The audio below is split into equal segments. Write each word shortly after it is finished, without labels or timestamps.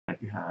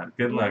God.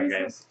 Good luck,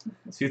 guys.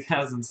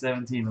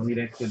 2017 Elite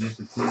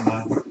Expedition Team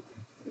Box.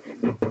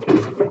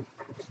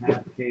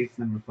 Half case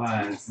number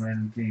 5.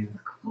 Random team.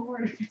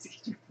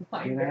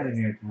 Get out of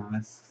here,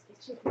 Thomas.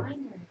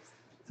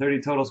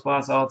 30 total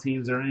spots. All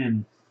teams are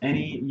in.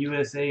 Any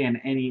USA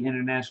and any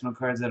international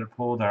cards that are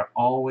pulled are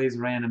always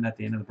random at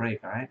the end of the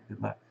break, alright?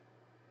 Good luck.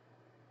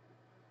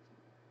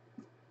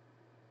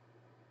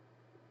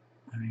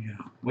 There you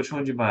go. Which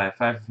one did you buy?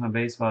 5 for Fun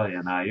Baseball?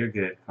 Yeah, nah, you're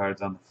good.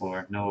 Cards on the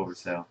floor. No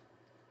oversell.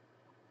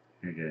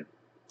 You're good.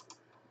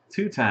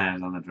 2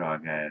 times on the draw,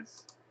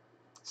 guys.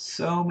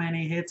 So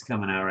many hits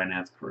coming out right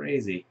now. It's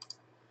crazy.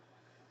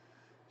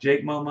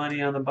 Jake Mo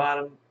Money on the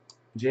bottom.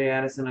 Jay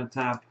Addison up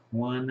top.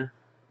 1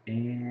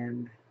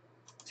 and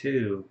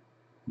 2.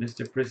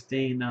 Mr.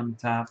 Pristine on the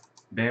top.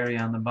 Barry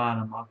on the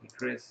bottom. Lucky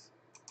Chris.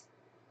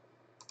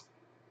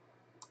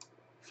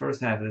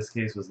 First half of this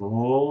case was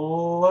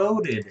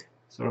loaded.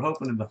 So we're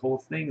hoping that the whole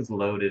thing is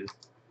loaded.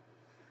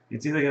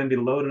 It's either going to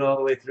be loaded all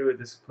the way through or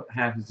this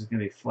half is just going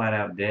to be flat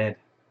out dead,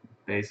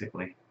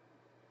 basically.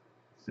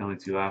 It's the only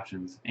 2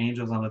 options.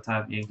 Angels on the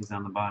top, Yankees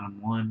on the bottom.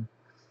 1.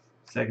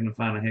 Second and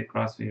final hit,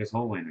 cross fingers,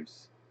 hole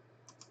winners.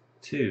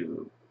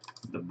 2.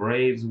 The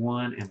Braves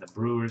 1 and the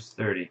Brewers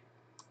 30.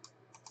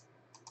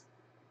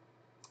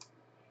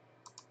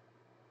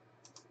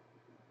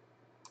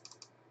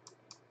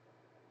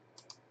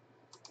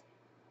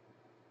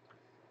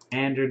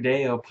 Andrew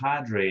Dale,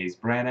 Padres,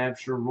 Brad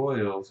Absher,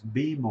 Royals,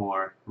 B.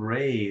 Moore,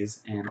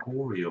 Rays, and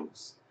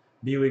Orioles.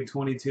 Buick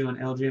 22 and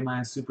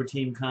LJMI Super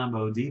Team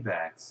Combo,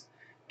 D-backs.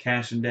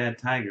 Cash and Dad,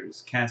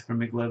 Tigers, Casper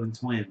McLovin,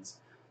 Twins.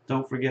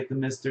 Don't forget the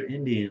Mr.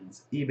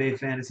 Indians, eBay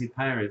Fantasy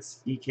Pirates,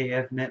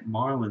 EKF Net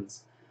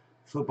Marlins,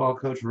 Football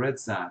Coach Red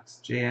Sox,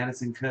 Jay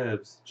Addison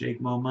Cubs,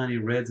 Jake Mo Money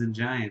Reds and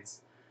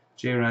Giants,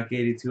 J-Rock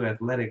 82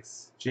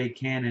 Athletics, Jay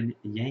Cannon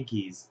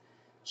Yankees,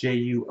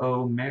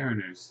 JUO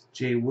Mariners,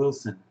 Jay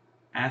Wilson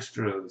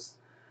Astros,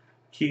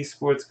 Key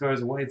Sports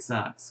Cars White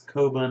Sox,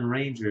 Coburn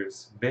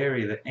Rangers,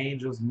 Barry the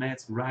Angels,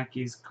 Mets,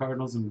 Rockies,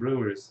 Cardinals, and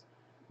Brewers,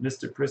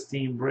 Mr.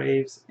 Pristine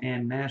Braves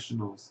and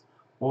Nationals,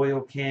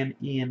 Oil Can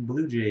Ian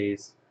Blue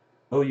Jays,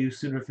 OU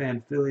Sooner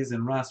Fan Phillies,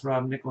 and Ross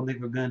Rob Nickel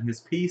Gun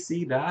his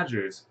PC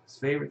Dodgers, his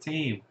favorite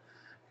team.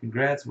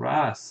 Congrats,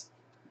 Ross.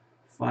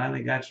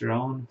 Finally got your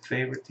own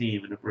favorite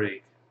team in a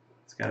break.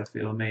 It's got to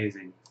feel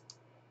amazing.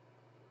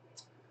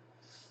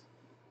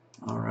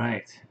 All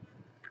right.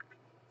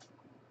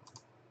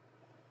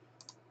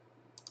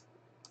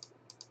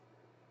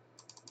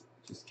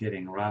 Just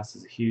kidding. Ross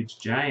is a huge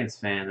Giants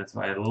fan. That's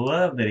why I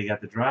love that he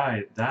got the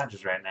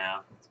Dodgers right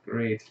now. It's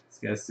great. He's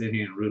got to sit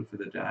here and root for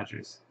the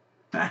Dodgers.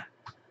 Ha!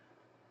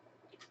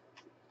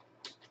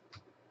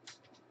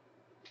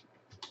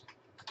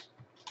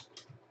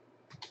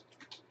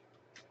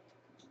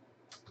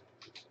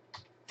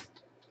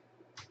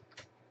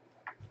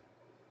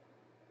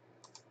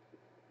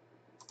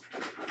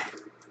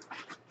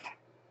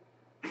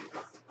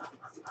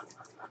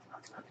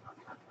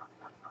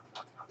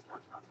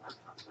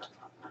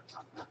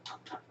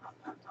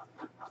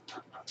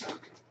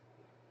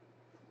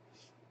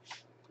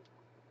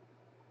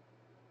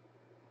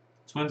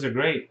 Twins are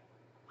great.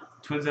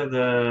 Twins have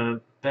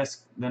the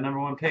number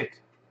 1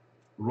 pick.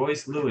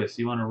 Royce Lewis.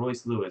 You want a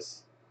Royce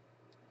Lewis.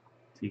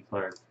 T.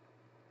 Clark.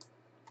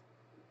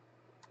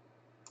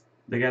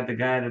 They got the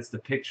guy that's the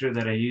picture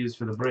that I used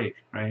for the break,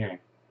 right here.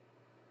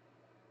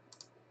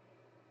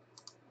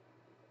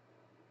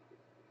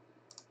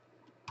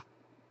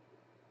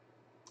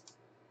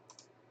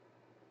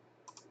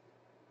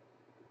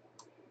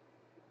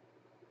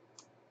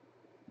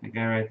 That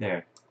guy right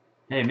there.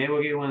 Hey, maybe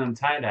we'll get one of them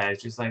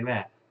tie-dyes just like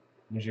that.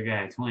 There's your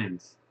guy,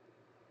 Twins.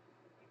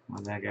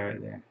 Want that guy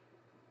right there.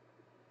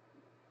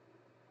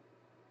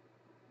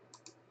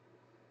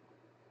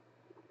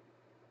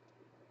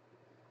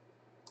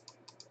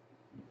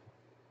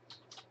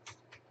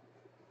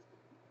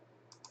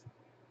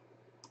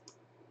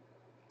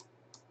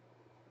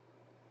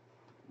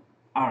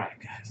 Alright,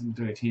 guys. Let me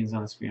throw your teams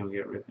on the screen. We'll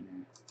get ripping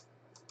here.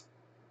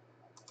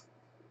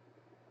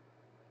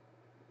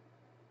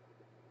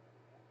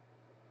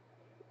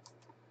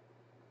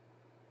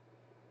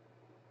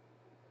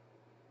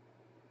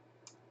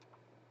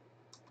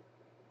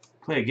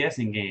 Play a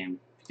guessing game.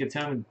 If you could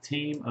tell me the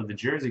team of the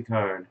jersey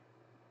card.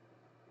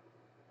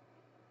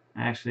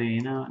 Actually,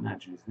 you know what? Not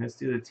jersey. Let's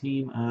do the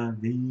team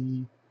of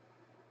the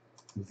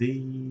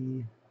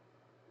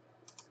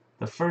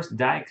first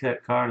die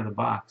cut card of the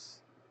box.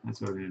 That's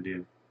what we're gonna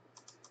do.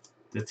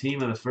 The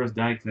team of the first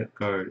die cut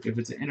card. If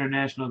it's an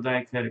international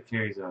die cut, it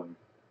carries over.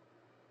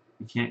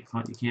 You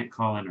can't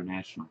call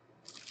international.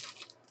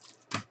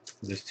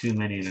 There's too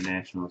many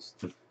internationals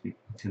to be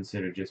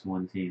considered just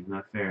one team.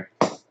 Not fair.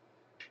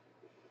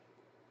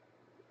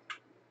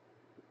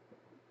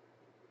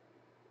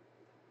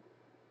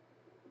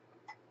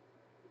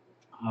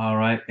 All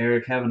right,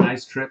 Eric, have a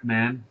nice trip,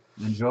 man.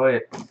 Enjoy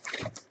it.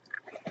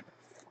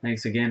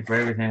 Thanks again for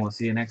everything. We'll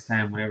see you next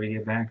time whenever you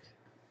get back.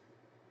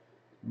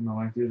 I don't know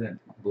why I do that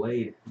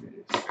blade.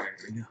 All right,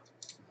 here we go.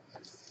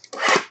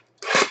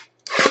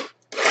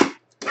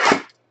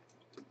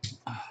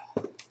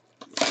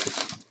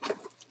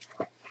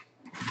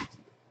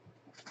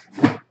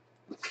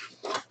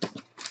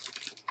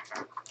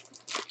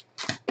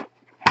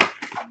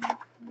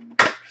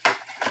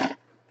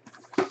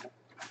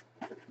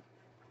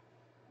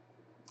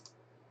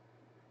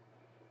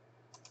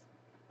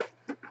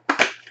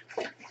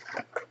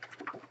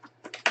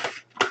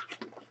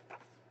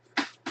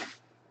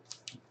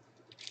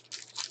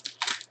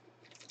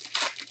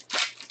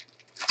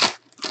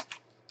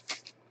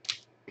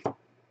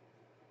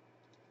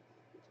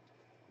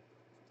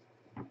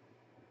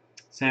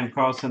 Sam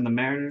Carlson, the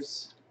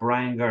Mariners.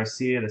 Brian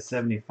Garcia to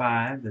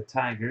 75, the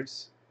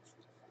Tigers.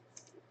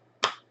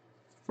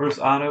 First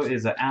auto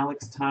is a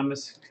Alex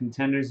Thomas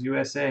Contenders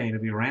USA to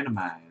be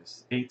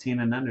randomized, 18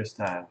 and under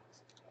style.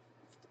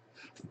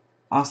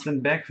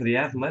 Austin Beck for the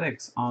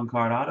Athletics,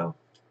 on-card auto.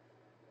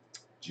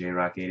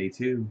 J-Rock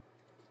 82.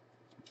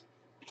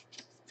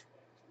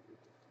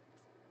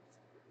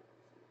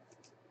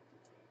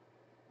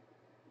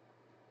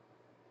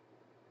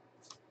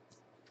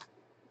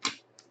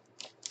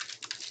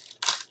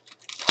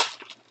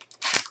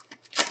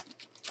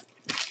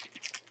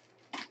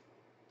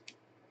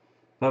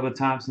 Bubba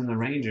Thompson, the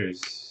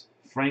Rangers.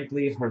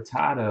 Frankly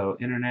Hurtado,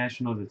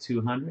 International to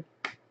 200.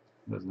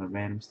 Wasn't a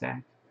random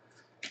stack.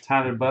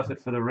 Tyler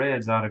Buffett for the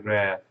Reds,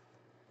 autograph.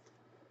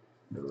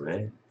 The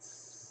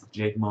Reds.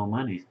 Jake Mo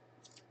Money.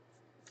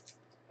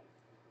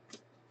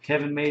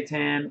 Kevin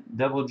Maytan,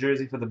 double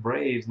jersey for the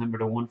Braves, number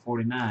to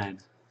 149.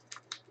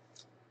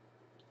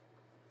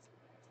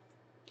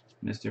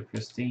 Mr.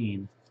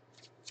 Pristine.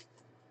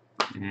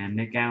 And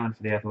Nick Allen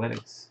for the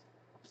Athletics.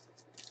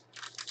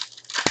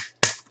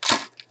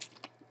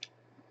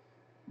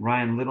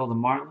 Ryan Little, the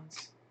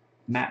Marlins.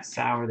 Matt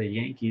Sauer, the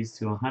Yankees,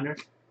 to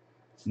 100.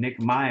 Nick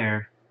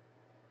Meyer,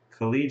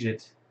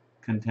 Collegiate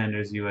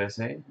Contenders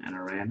USA, and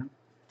a random.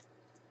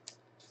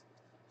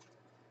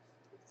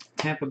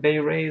 Tampa Bay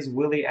Rays,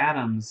 Willie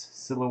Adams,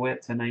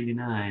 silhouette to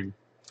 99.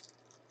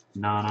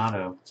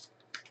 Non-auto.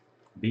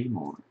 B.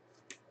 Moore.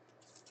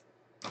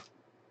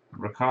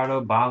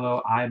 Ricardo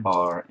Balo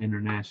Ibar,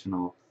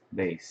 International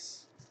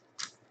base.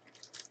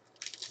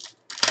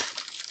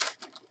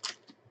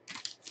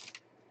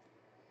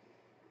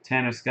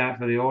 Tanner Scott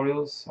for the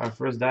Orioles. Our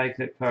first die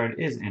cut card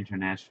is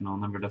international,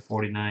 number to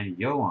 49,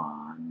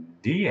 Yohan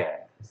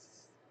Diaz.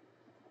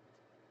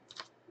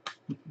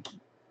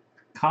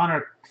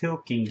 Connor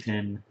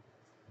Pilkington,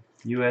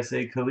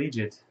 USA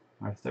Collegiate.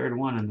 Our third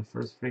one in the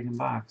first freaking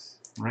box.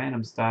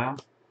 Random style.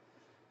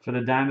 For the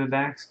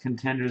Diamondbacks,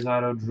 Contenders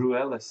auto, Drew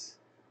Ellis.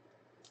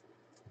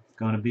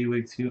 Going to be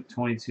week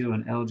 22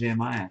 and LJ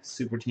Maya.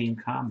 Super Team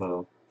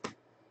combo.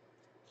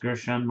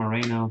 Gershon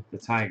Moreno, the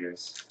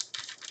Tigers.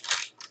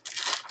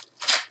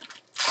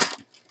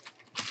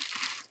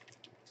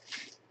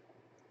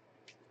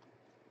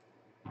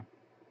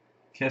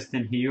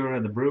 Keston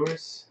Hiura, the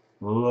Brewers.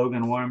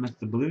 Logan Warmoth,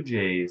 the Blue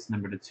Jays,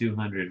 number to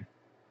 200.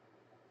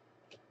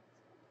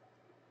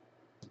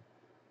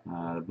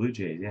 The Blue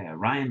Jays, yeah.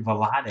 Ryan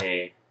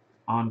Valade,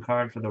 on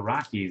card for the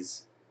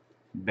Rockies.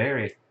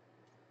 Barry.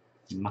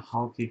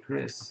 Mahalki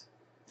Chris.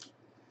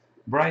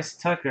 Bryce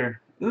Tucker.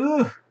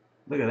 Ooh,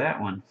 look at that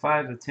one.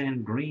 5 of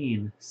 10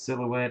 green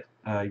silhouette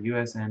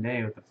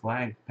USNA with the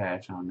flag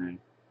patch on there.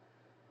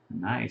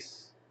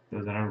 Nice.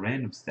 Those are a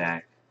random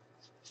stack.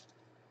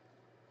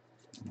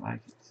 I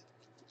like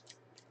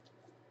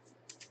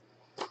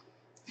it.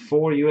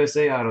 4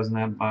 USA autos in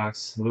that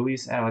box.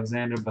 Luis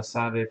Alexander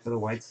Basabe for the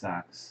White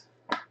Sox.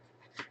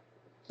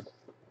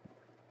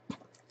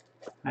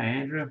 Hi,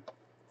 Andrew.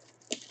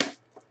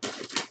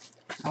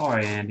 How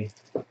are you, Andy?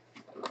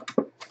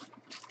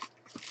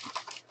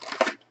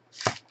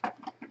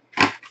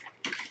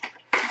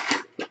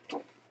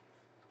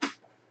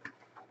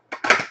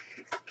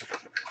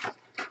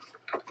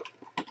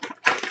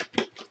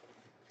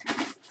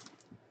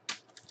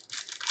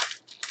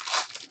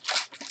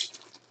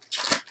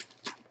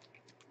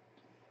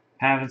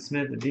 Pavin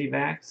Smith, the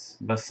D-backs.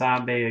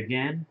 Basabe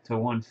again to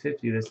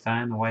 150 this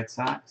time, the White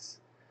Sox.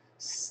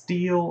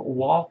 Steele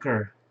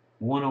Walker,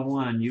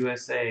 101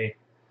 USA.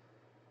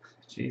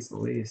 Jeez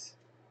Louise.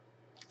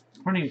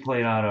 Printing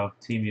plate auto,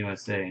 Team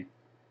USA.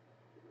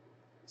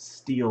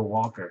 Steele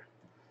Walker.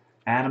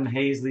 Adam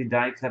Hazley,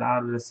 die cut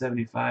auto to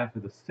 75 for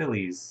the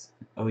Phillies.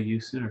 OU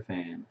Sooner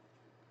fan.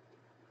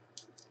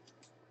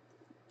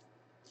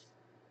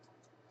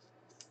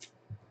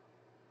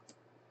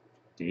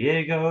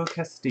 Diego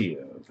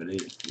Castillo for the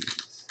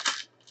Yankees.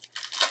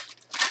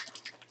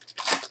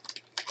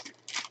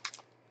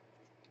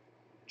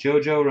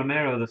 Jojo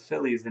Romero, the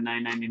Phillies, to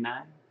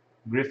 999.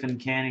 Griffin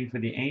Canning for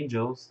the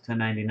Angels to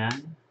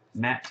 99.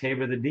 Matt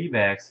Tabor, the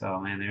D-backs. Oh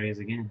man, there he is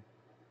again.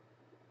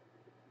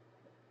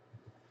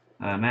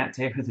 Matt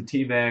Tabor, the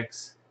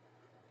D-backs.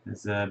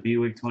 It's B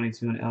Week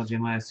 22 and LJ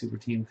Maya Super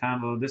Team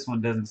combo. This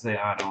one doesn't say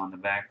auto on the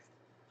back.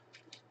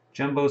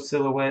 Jumbo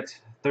silhouette,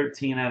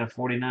 13 out of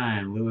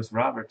 49. Lewis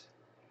Robert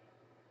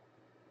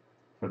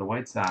for the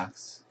White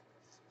Sox.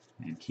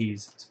 And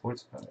Keys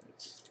Sports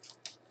Cards.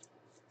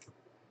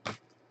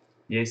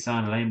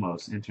 Yason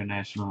Lemos,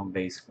 International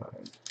base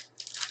card.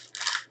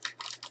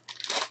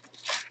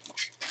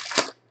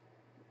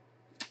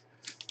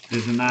 If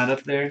there's a not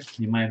up there,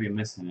 you might be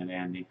missing it,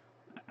 Andy.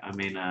 I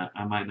mean,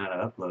 I might not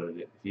have uploaded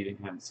it if you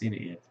haven't seen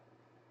it yet.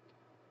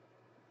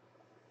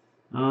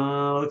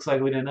 Looks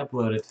like we didn't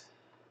upload it.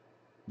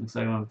 Looks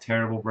like I'm a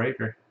terrible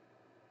breaker.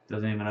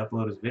 Doesn't even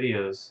upload his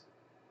videos.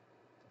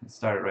 Let's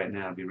start it right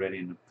now. It'll be ready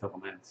in a couple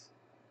minutes.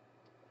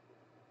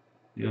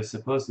 It was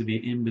supposed to be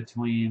in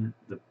between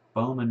the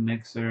Bowman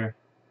mixer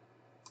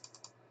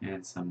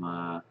and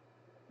some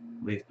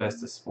Leaf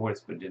Best of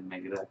Sports, but didn't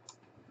make it up.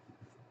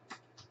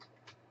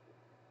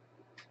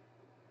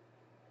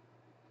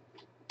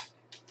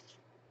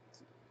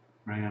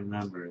 Random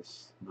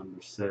numbers.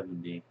 Number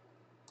 70.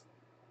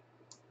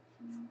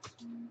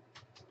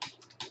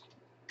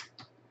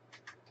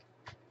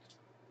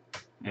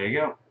 There you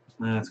go.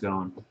 That's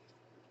going.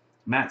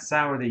 Matt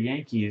Sauer, the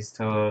Yankees,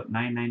 to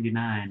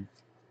 $9.99.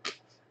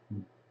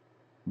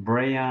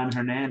 Brian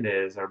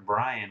Hernandez, or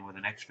Brian with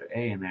an extra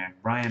A in there.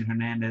 Brian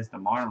Hernandez, the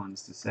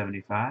Marlins, to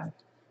 75.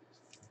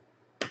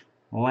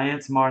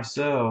 Lance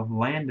Marceau,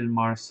 Landon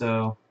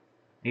Marceau,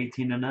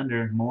 18 and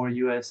under. More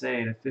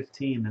USA to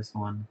 15. This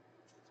one.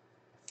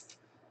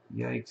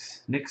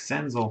 Yikes. Nick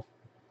Senzel,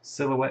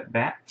 silhouette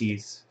bat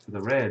piece for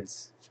the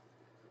Reds,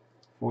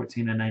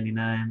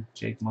 14/99.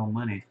 Jake Mo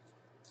Money.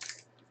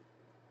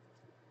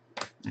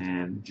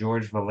 And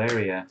George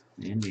Valeria,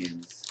 the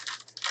Indians.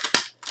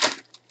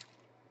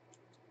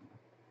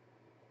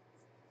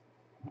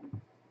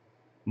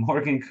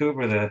 Morgan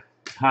Cooper, the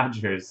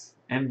Dodgers.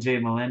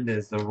 MJ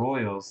Melendez, the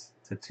Royals,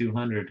 to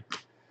 200.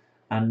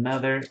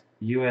 Another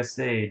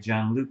USA,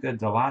 Gianluca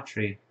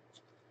Delatry.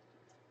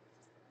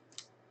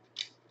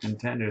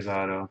 Contenders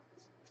auto.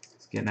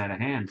 It's getting out of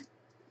hand.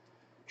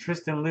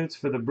 Tristan Lutz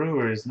for the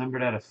Brewers,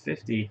 numbered out of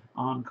 50.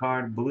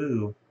 On-card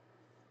blue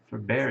for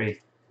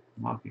Barry.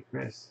 Malky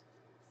Chris.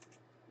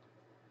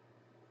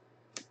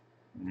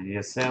 And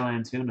Yasel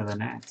Antuna, the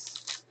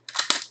Nats.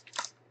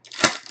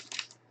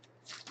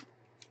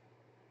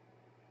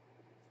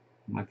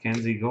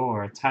 Mackenzie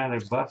Gore. Tyler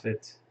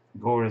Buffett.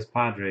 Gore's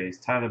Padres.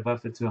 Tyler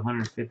Buffett to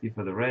 150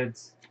 for the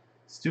Reds.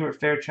 Stuart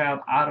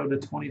Fairchild auto to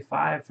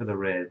 25 for the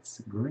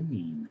Reds.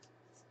 Green.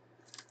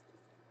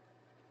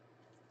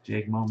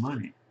 Jake Mo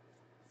Money.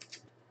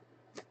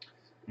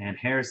 And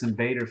Harrison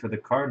Bader for the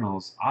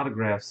Cardinals.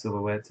 Autograph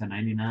silhouette to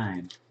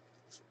 99.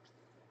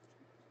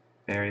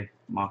 Barry,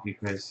 Malky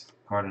Chris,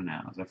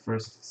 Cardinals. Our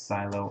first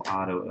silo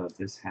auto of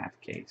this half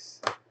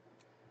case.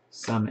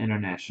 Some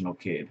international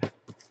kid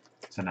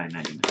to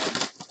 $9.99.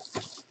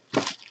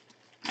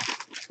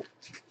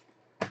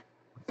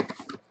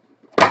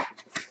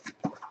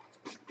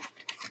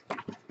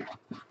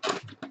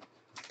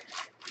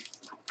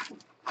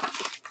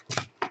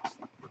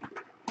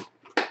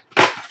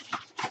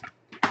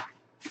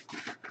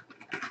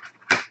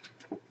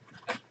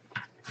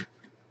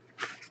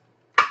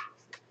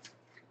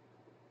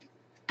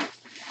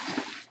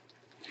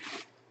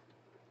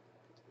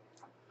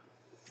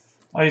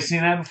 Oh, you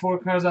seen that before?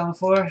 Cars on the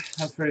floor?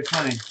 That's pretty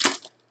funny.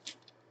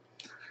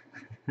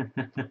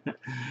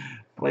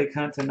 Blake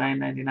Hunt to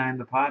 $9.99.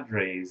 The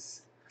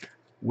Padres.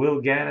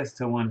 Will Gaddis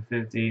to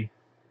 150.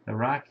 The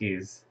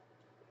Rockies.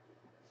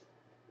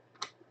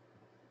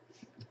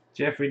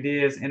 Jeffrey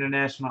Diaz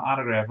international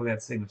autograph. Look at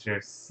that signature.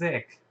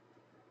 Sick.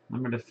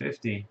 Number to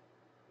 50.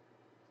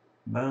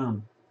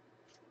 Boom.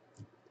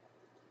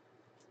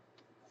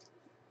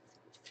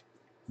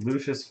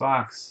 Lucius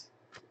Fox.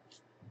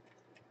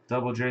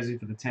 Double jersey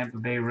for the Tampa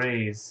Bay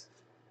Rays.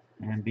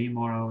 And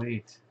B-More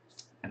 08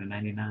 at a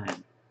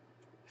 99.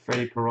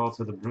 Freddie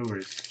Peralta, the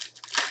Brewers.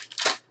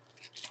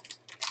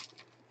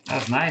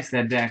 That's nice,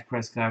 that Dak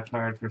Prescott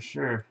card for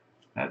sure.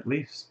 That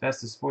Leafs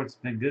Best of Sports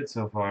been good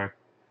so far.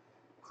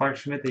 Clark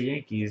Schmidt, the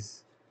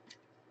Yankees.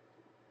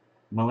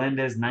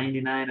 Melendez,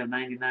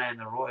 99/99,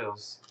 the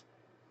Royals.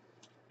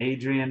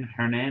 Adrian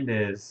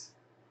Hernandez,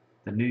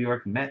 the New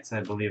York Mets,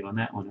 I believe, on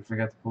that one. I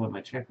forgot to pull up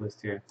my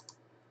checklist here.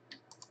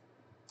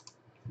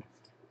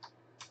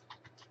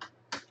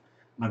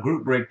 My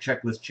group break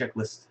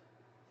checklist.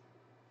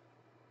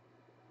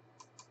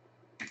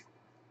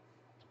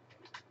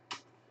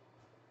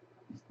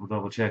 We'll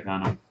double check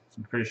on them.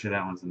 I'm pretty sure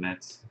that one's the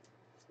Mets.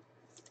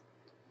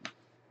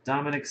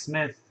 Dominic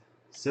Smith,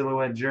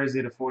 silhouette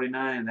jersey to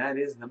 49. That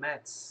is the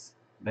Mets.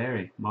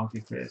 Barry,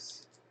 Malky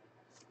Chris.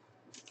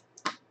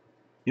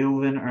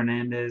 Ilvin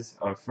Hernandez,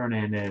 or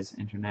Fernandez,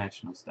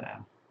 international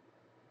style.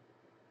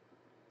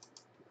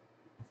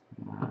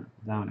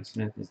 Dominic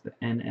Smith is the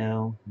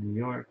NL, New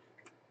York.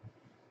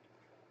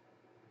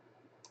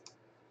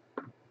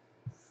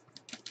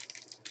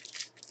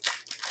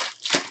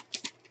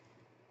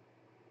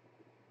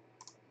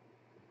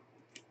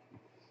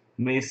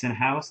 Mason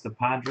House, the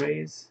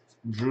Padres.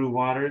 Drew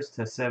Waters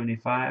to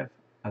 75.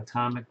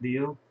 Atomic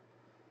deal.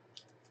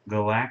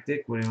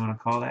 Galactic, what do you want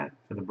to call that?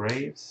 For the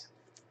Braves.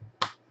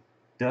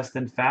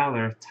 Dustin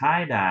Fowler,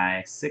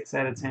 tie-dye.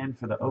 6/10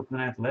 for the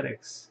Oakland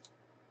Athletics.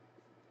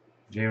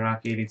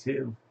 J-Rock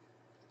 82.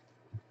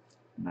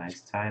 Nice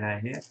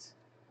tie-dye hit.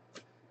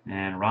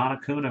 And Ron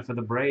Acuna for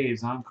the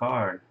Braves on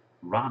card.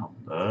 Ronald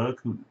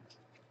Acuna.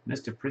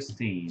 Mr.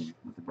 Pristine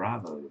with the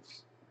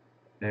Bravos.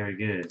 Very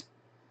good.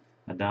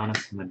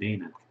 Adonis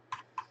Medina.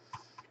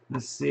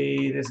 Let's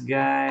see, this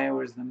guy,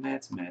 where's the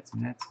Mets? Mets,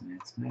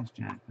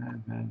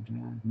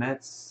 John.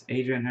 Mets,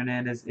 Adrian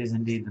Hernandez is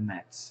indeed the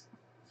Mets.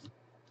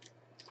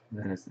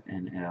 That is the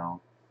NL.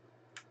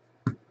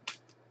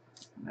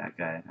 That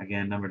guy,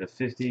 again, number to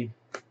 50.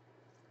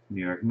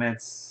 New York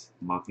Mets,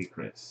 Malky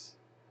Chris.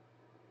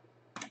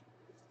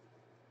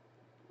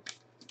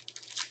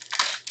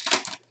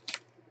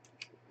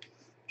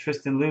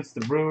 Tristan Lutz,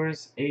 the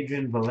Brewers.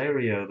 Adrian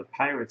Valerio, the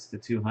Pirates, to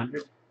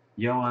 200.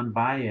 Yohan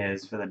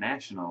Baez for the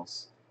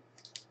Nationals.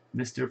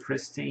 Mr.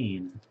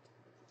 Pristine.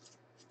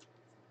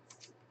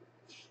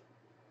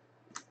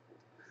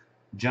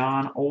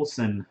 John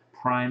Olsen,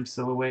 Prime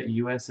Silhouette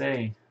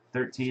USA,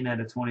 13 out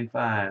of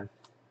 25.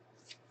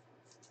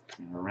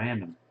 And a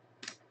random.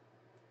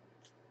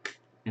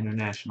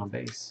 International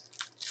base.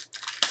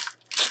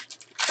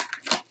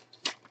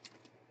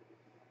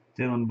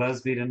 Dylan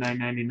Busby to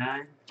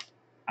 999.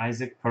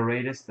 Isaac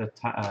Paredes, the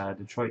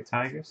Detroit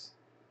Tigers.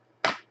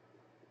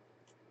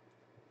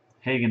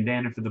 Hagen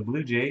Danner for the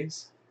Blue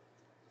Jays.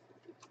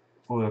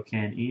 Foil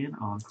can Ian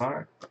on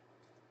card.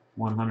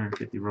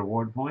 150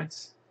 reward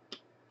points.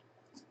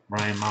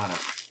 Brian Mata,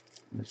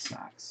 Red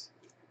Sox.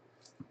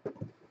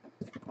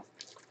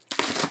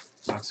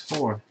 Box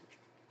 4.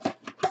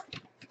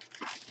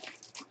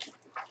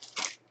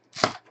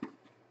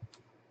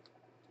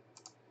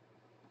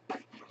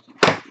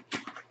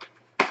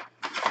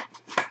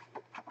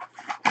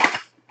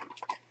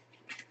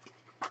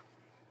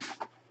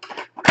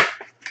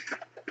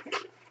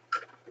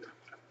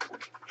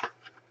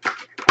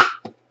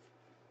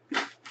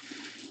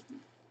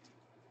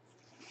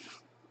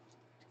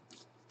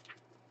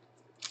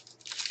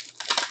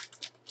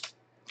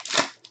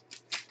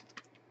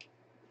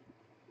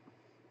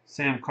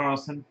 Sam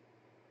Carlson,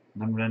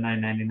 number to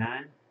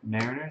 999,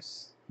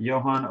 Mariners.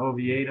 Johan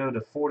Oviedo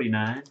to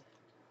 49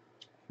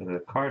 for the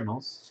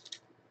Cardinals.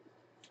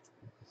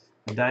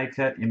 A die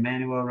cut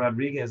Emmanuel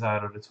Rodriguez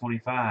auto to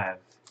 25.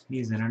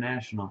 He's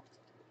international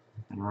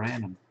and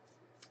random.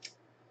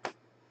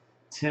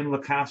 Tim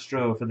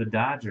LaCastro for the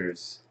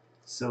Dodgers.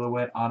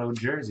 Silhouette auto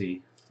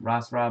jersey.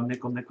 Ross Rob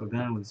nickel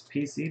gun with his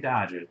PC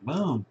Dodgers.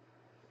 Boom.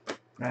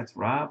 Congrats,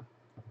 Rob.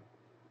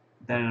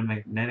 Put that in a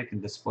magnetic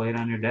and display it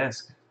on your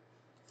desk.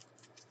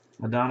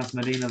 Adonis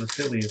Medina of the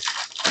Phillies.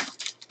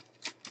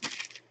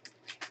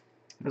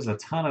 There's a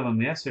ton of them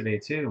yesterday,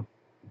 too.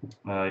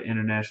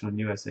 International and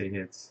USA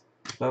hits.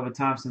 Bubba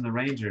Thompson, the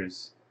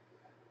Rangers.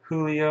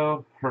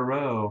 Julio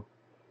Hero,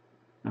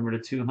 number to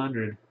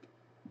 200,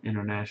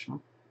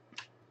 international.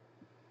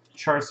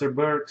 Charcer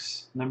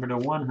Burks, number to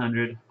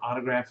 100,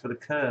 autograph for the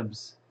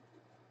Cubs.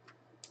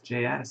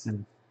 Jay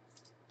Addison,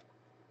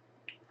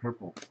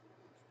 purple.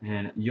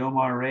 And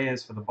Yomar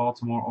Reyes for the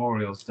Baltimore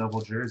Orioles,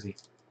 double jersey.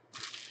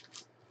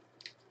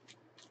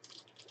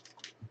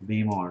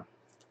 B. Moore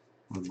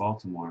with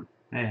Baltimore.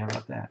 Hey, how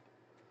about that?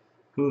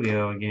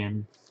 Julio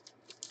again.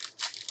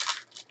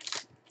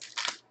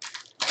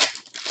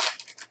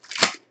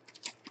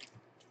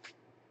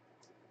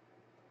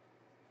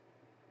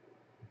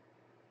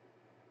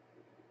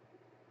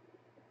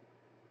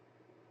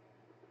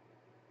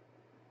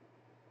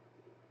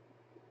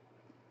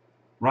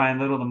 Ryan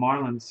Little, the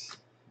Marlins.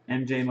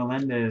 MJ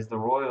Melendez, the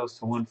Royals,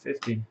 to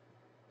 150.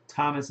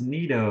 Thomas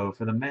Nido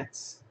for the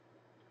Mets.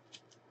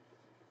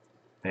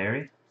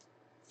 Barry.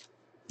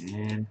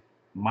 And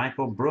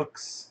Michael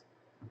Brooks,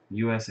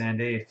 US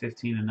and A,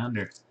 15 and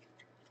under.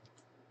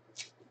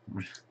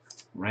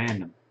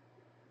 Random.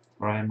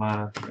 Brian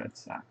Mata, Red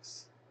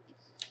Sox.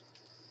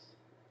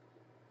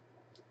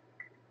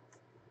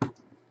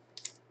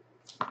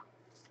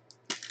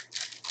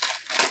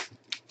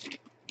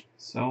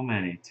 So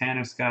many.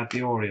 Tanner Scott,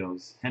 the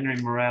Orioles. Henry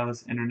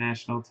Morales,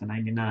 international to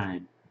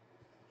 99.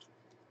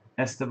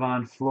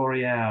 Estevan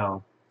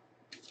Florial.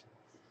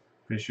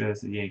 Pretty sure that's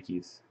the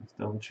Yankees. Let's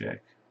double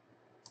check.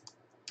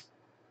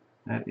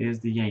 That is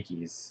the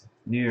Yankees.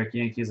 New York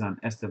Yankees on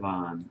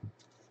Estevan.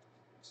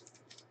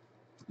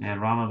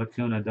 And Ronald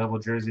Acuna, double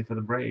jersey for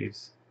the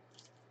Braves.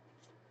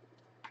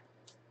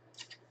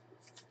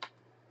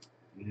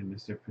 And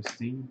Mr.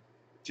 Pristine.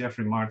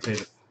 Jeffrey Marte,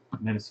 the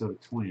Minnesota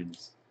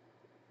Twins.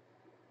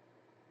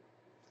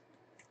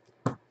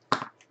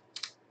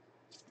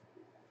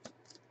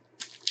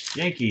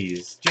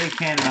 Yankees. Jay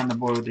Cannon on the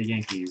board with the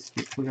Yankees.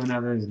 We're going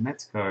out those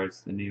Mets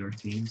cards, the New York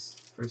teams.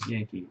 First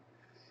Yankee.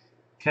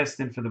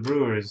 Keston for the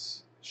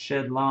Brewers.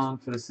 Shed Long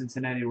for the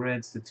Cincinnati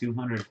Reds to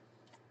 200.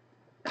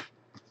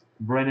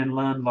 Brennan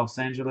Lund, Los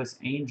Angeles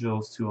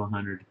Angels to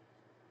 100.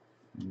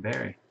 And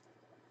Barry.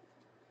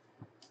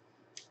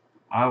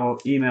 I will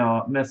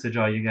message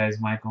all you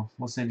guys, Michael.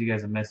 We'll send you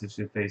guys a message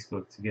through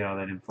Facebook to get all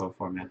that info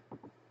for me.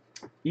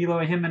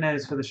 Eloy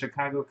Jimenez for the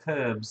Chicago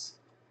Cubs.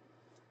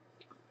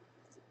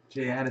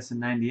 Jay Addison,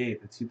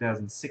 98, the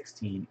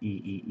 2016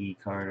 EEE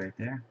card right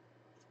there.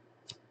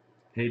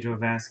 Pedro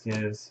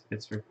Vasquez,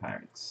 Pittsburgh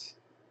Pirates.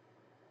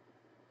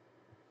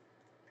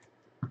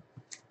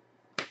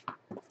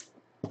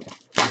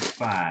 Box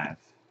 5.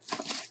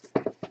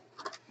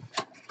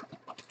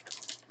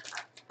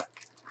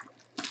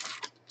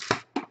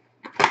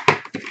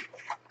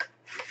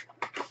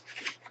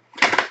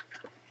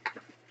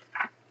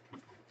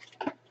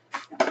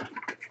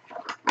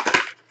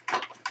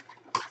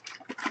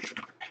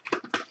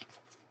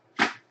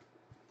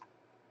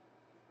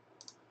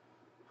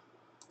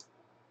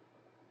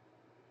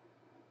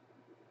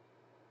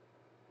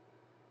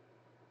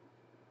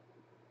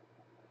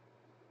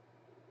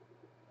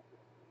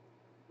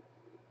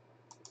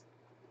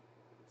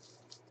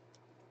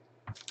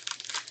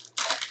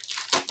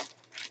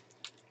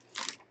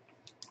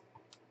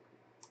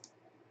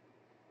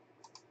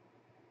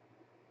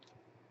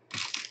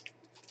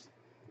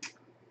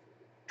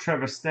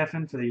 Trevor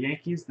Stephan for the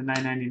Yankees, the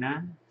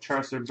 999.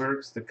 Charcer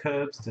Burks, the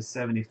Cubs, to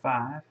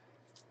 75.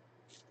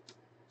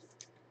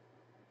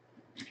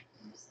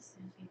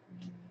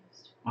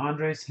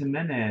 Andres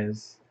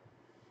Jimenez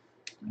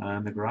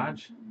in the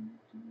garage.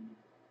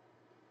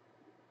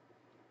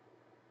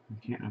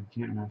 I can't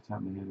remember off the top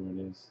of my head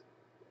what it is.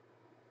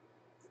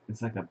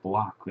 It's like a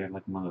block. We have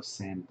like one of those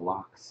sand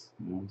blocks.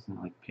 You know, it's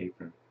not like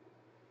paper.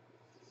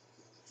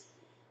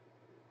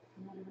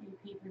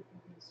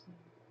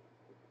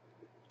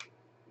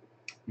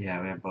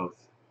 Yeah, we have both.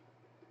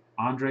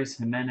 Andres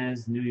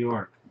Jimenez, New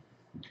York.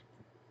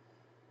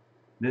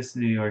 This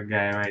New York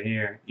guy right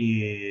here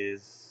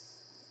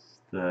is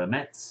the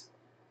Mets.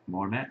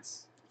 More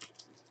Mets.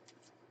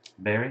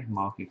 Barry,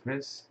 Malky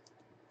Chris.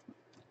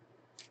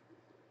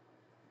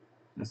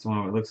 That's the one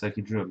where it looks like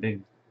he drew a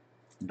big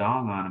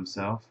dong on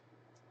himself.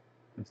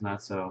 It's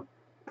not so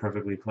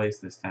perfectly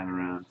placed this time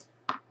around.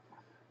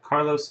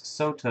 Carlos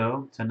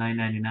Soto to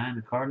 9.99,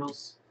 the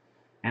Cardinals.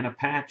 And a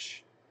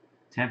patch.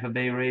 Tampa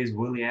Bay Rays,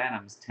 Willie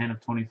Adams, 10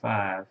 of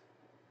 25.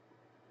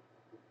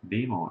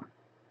 Be more.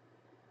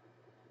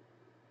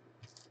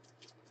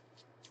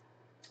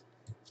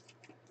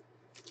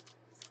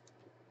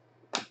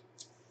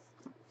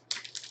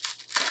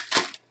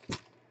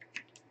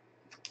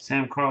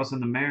 Sam Carlson,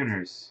 the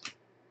Mariners.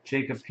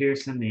 Jacob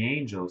Pearson, the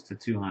Angels, to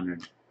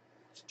 200.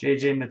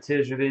 J.J.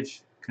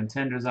 Matijevic,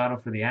 Contenders auto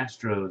for the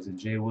Astros, and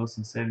Jay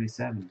Wilson,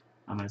 77.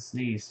 I'm going to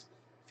sneeze.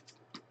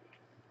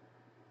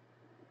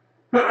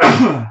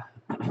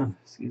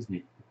 Excuse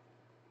me.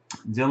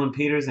 Dylan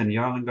Peters and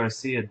Yarlin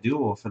Garcia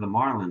duel for the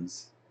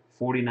Marlins.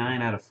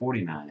 49 out of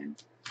 49.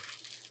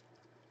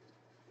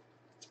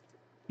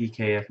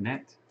 EKF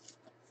net.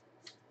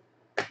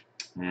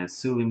 And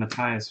Sully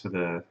Matthias for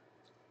the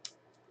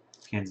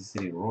Kansas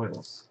City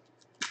Royals.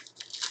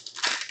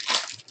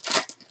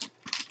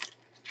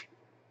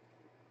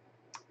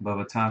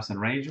 Bubba Thompson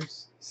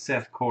Rangers.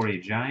 Seth Corey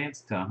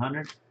Giants to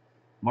 100.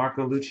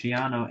 Marco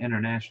Luciano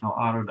International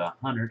Auto to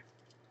 100.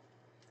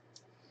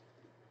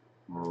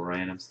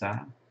 Random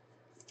style.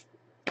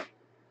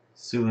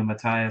 Sully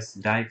Matthias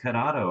Die Cut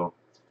Auto.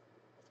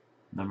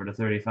 Number to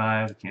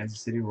 35, Kansas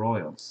City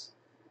Royals.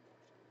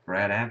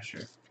 Brad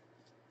Absher.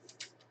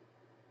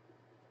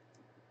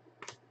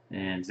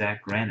 And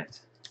Zach Granite.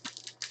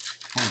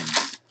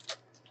 Twins.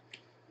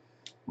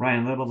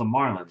 Ryan Little, the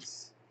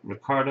Marlins.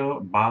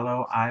 Ricardo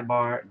Balo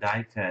Ibar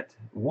Die Cut.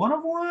 1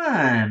 of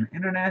 1.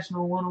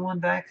 International 1 of 1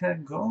 Die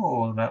Cut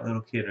gold. That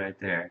little kid right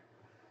there.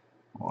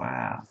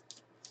 Wow.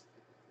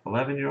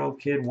 11-year-old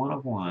kid, 1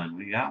 of 1.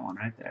 We got one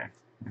right there.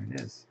 There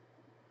it is.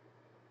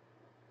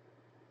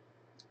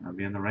 That'll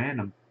be in the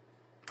random.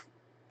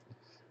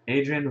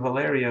 Adrian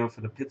Valerio for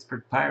the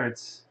Pittsburgh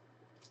Pirates.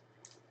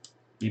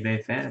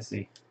 eBay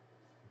Fantasy.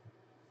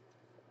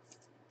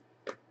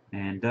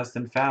 And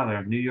Dustin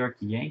Fowler, New York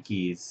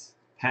Yankees.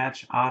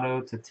 Patch auto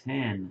to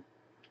 10.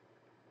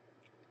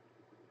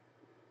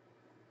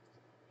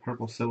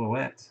 Purple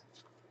silhouette.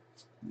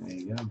 There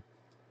you go.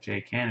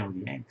 Jay Cannon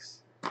with the Yanks.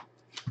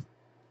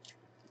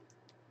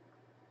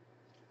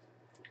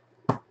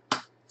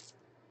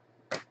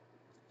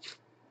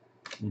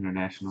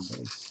 International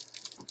base.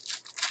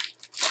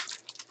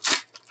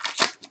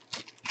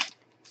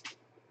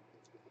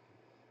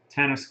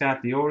 Tanner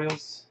Scott, the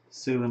Orioles.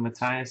 Sully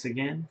Matthias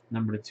again,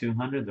 number to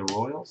 200, the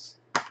Royals.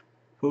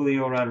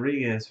 Julio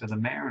Rodriguez for the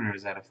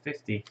Mariners out of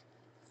 50.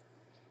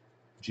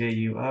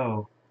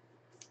 JUO.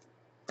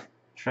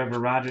 Trevor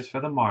Rogers for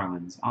the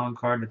Marlins, on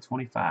card to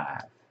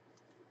 25.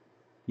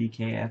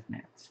 EKF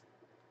net.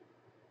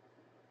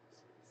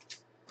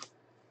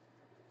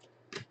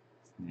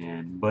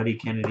 And Buddy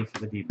Kennedy for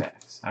the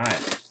D-backs. All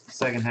right,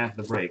 second half of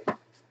the break.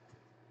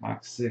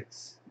 Box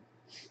 6.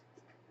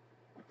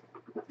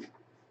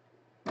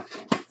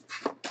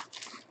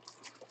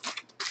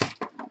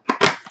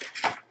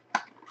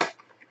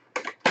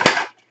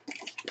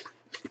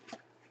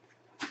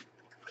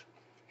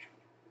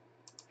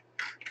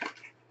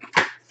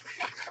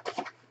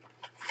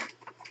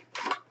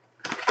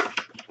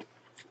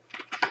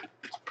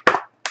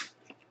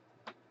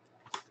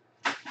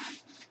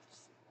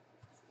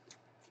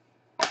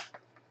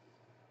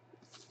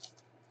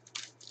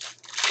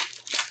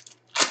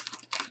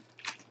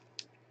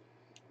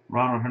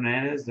 Ronald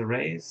Hernandez, the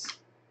Rays.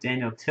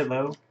 Daniel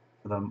Tillo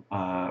for the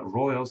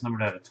Royals,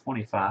 numbered out of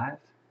 25.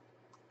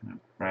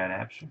 Brad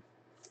Absher.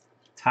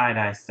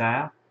 Tie-dye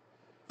style.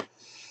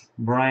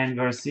 Brian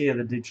Garcia,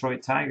 the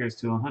Detroit Tigers,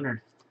 to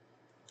 100.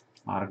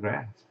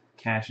 Autograph.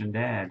 Cash and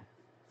Dad.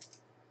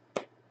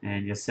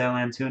 And Yasel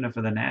Antuna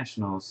for the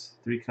Nationals.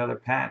 3-color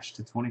patch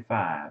to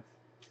 25.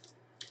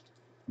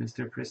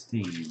 Mr.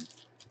 Pristine.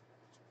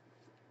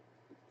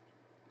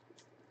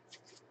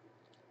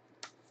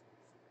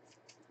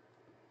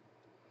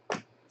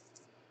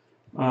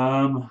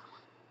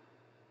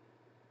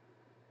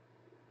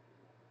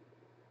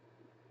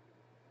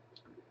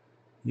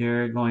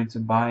 You're going to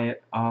buy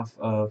it off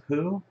of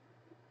who?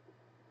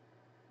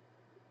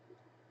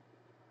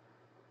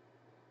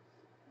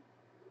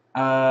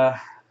 Yeah,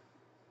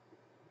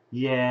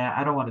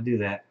 I don't want to do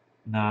that.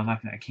 No, I'm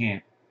not gonna. I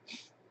can't.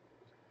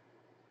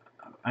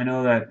 I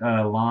know that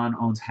Lon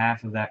owns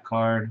half of that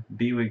card.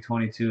 Bwig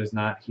 22 is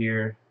not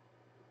here,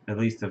 at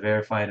least to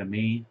verify to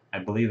me. I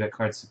believe that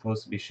card's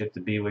supposed to be shipped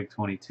to Bwig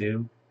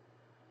 22.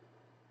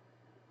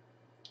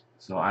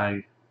 So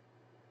I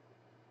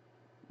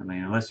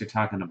mean, unless you're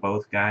talking to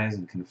both guys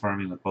and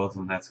confirming with both of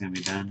them that's going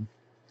to be done.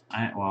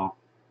 Well,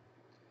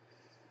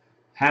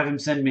 have him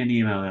send me an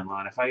email then,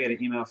 Lon. If I get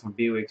an email from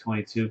Bwig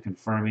 22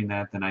 confirming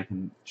that, then I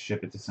can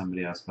ship it to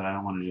somebody else. But I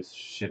don't want to just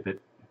ship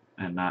it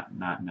and not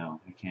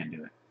know. I can't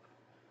do it.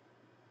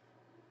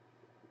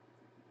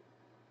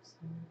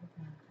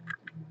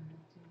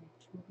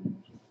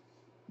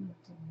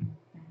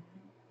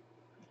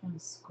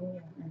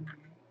 Square in there.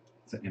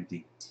 It's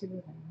empty. Two of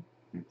them.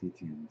 Empty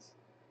tins.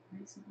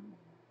 Nice.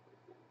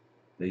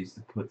 They used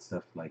to put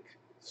stuff like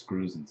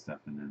screws and stuff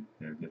in them.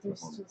 They're good There's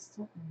for holding.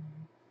 still stuff in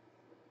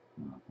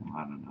there. Well,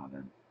 I don't know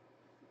then.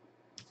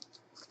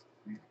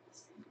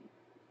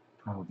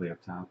 Probably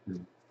up top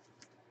too.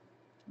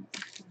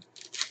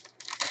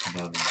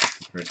 Above the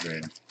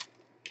refrigerator.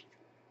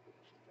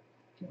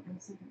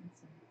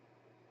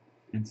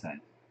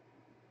 Inside.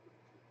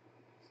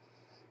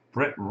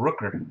 Brent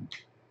Rooker.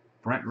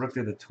 Brent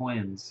Rooker, the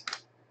Twins.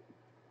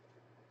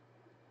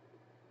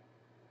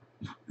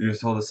 You were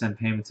told to send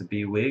payment to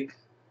Bwig.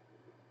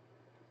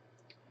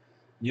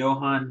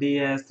 Johan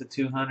Diaz to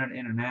 200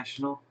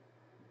 International.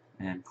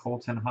 And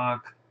Colton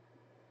Hawk,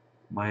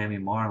 Miami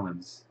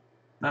Marlins.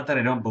 Not that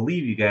I don't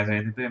believe you guys or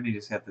anything, but I mean, you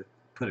just have to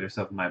put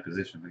yourself in my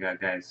position. We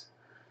got guys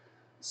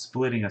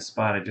splitting a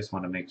spot. I just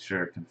want to make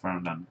sure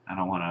confirmed on. I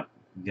don't want to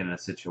get in a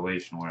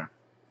situation where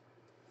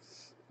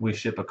we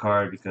ship a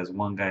card because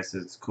one guy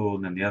says it's cool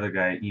and then the other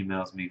guy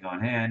emails me going,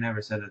 hey, I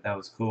never said that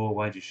was cool.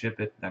 Why'd you ship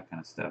it? That kind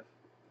of stuff.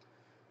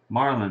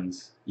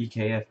 Marlins,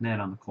 EKF net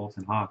on the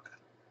Colton Hawk.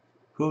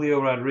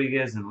 Julio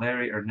Rodriguez and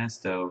Larry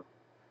Ernesto,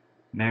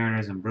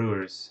 Mariners and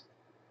Brewers.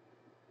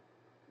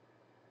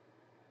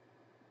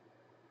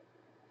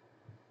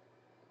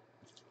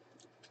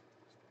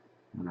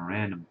 On a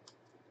random.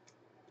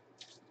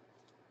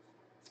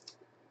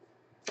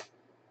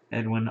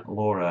 Edwin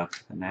Laura,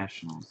 the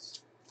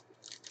Nationals.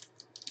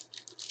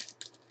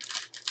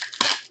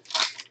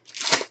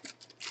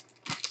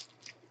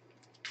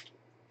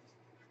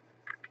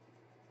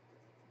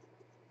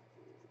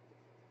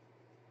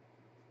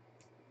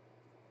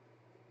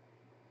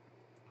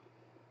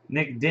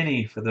 Nick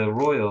Denny for the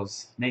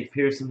Royals. Nate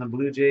Pearson, the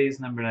Blue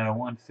Jays, numbered at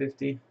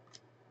 150.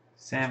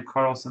 Sam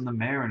Carlson, the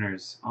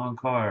Mariners, on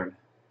card.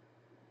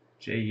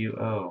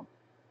 JUO.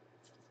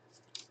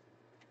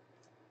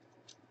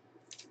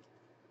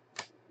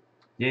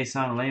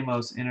 Jason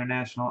Lemos,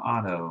 International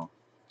Auto.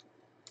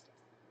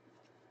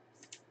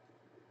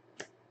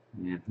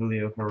 And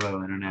Julio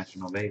Perot,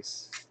 International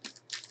Base.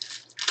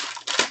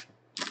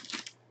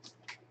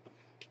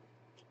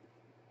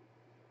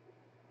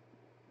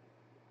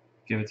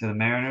 Give it to the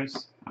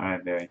Mariners?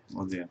 Alright, Barry.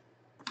 We'll do.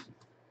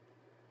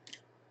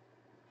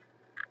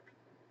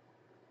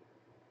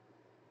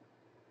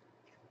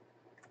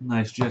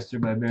 Nice gesture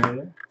by Barry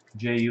there.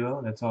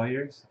 JUO, that's all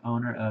yours.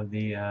 Owner of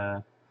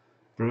the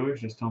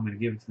Brewers just told me to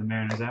give it to the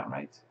Mariners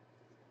outright.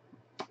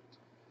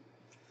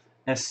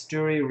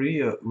 Esteury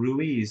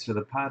Ruiz for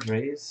the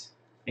Padres.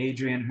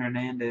 Adrian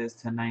Hernandez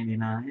to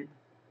 99.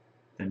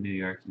 The New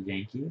York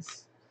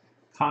Yankees.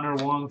 Connor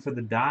Wong for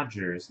the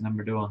Dodgers.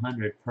 Number to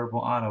 100. Purple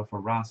auto for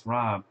Ross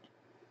Robb.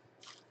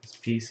 It's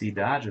PC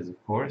Dodgers,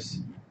 of course.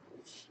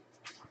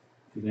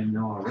 If you didn't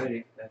know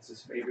already, that's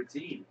his favorite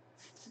team.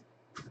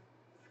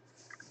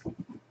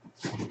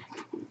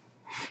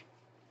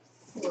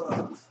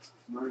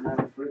 Learn how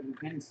to friggin'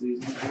 pen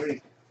sleeves in a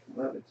break.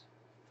 Love it.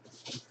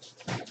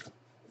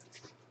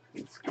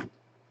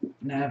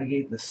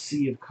 Navigate the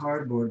sea of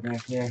cardboard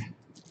back there.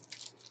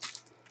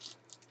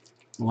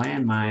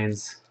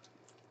 Landmines.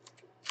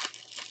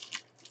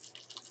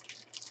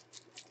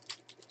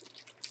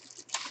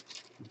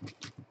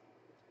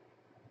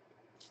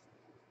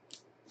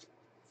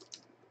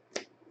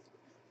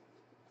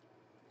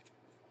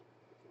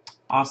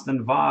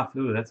 Austin Voth.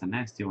 Ooh, that's a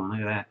nasty one.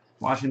 Look at that.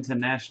 Washington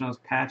Nationals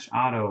patch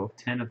auto.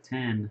 10 of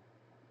 10.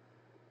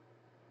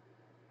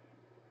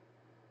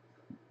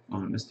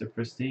 On Mr.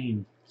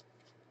 Pristine.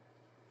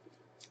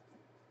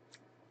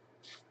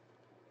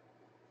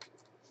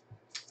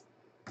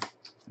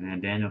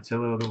 And Daniel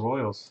Tillo of the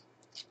Royals.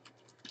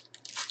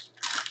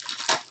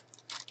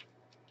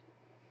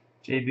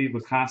 JB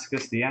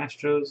Bukauskas, the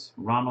Astros.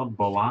 Ronald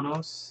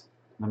Bolanos,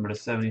 number to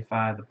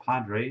 75, the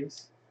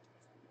Padres.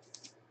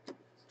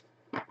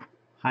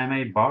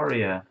 Jaime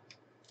Barria,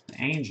 the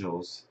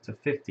Angels, to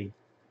 50,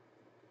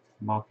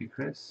 Malky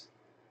Chris.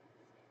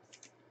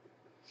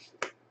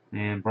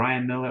 And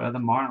Brian Miller of the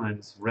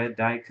Marlins, red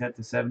die cut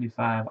to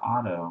 75,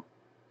 auto.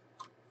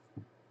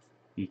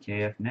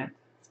 EKF net.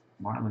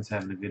 Marlins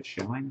having a good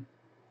showing.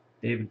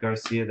 David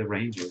Garcia, the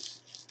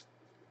Rangers.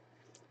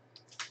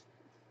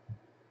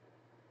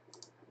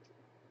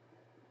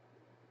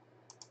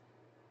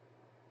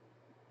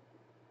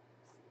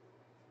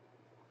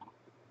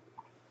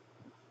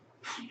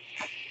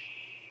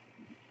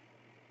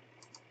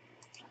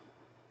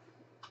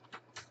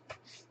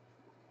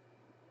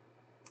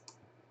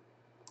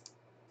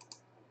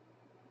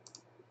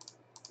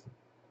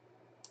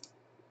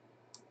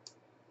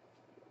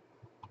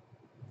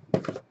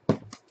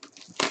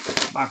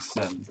 Box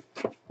 7.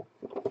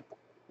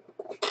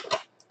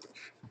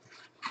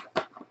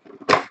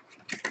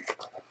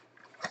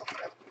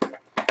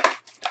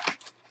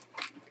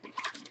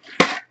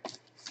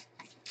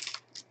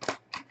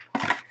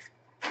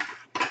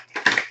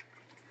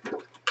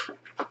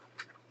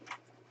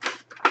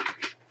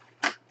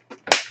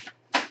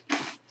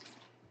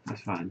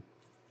 That's fine.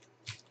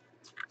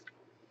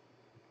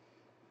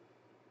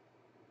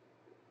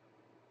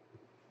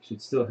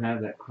 Should still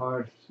have that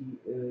card.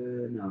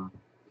 No.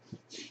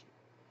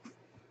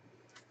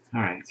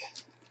 Alright.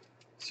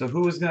 So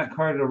who was that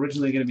card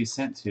originally going to be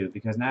sent to?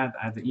 Because now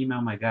I have to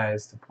email my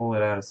guys to pull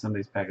it out of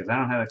somebody's package. I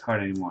don't have that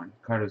card anymore.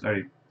 The card was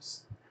already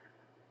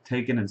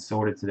taken and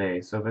sorted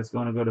today. So if it's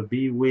going to go to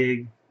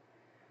B-Wig,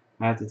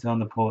 I have to tell them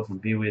to pull it from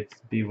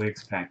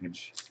B-Wig's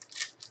package.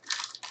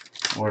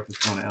 Or if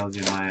it's going to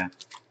LG Maya,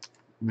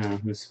 no,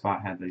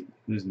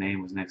 whose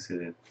name was next to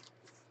the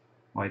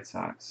White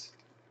Sox.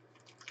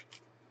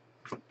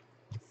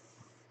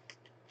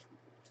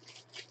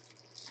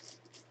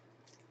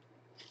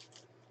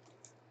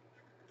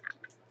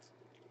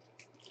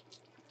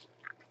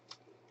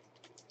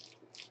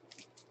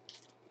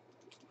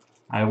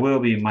 I will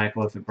be,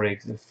 Michael, if it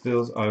breaks. If it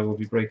fills, I will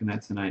be breaking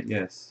that tonight,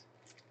 yes.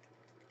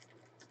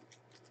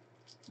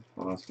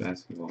 False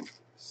basketball.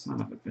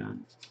 Son of a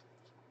gun.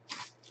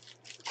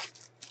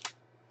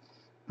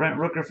 Brent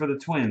Rooker for the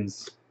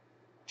Twins.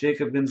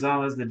 Jacob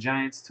Gonzalez, the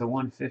Giants, to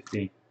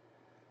 150.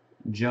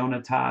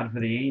 Jonah Todd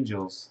for the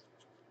Angels.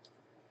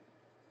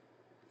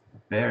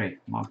 Barry,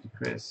 Monkey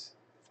Chris.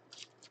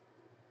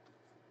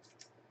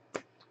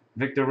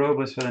 Victor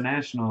Robles for the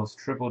Nationals,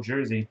 triple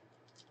jersey.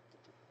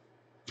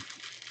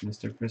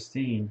 Mr.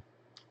 Pristine.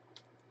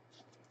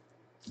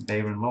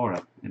 Bayron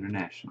Laura,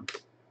 international.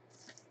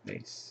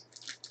 Base.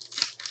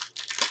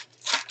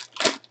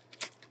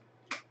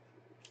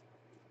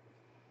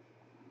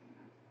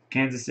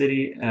 Kansas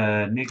City,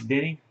 Nick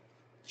Denny.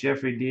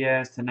 Jeffrey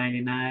Diaz to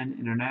 99,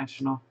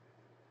 international.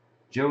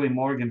 Joey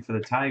Morgan for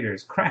the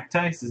Tigers. Cracked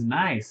Ice is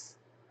nice.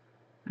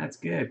 That's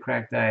good,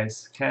 Cracked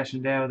Ice.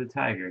 Cashing down with the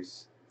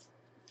Tigers.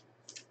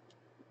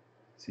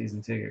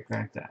 Season ticket,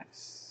 Cracked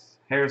Ice.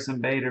 Harrison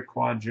Bader,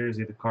 quad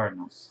jersey, the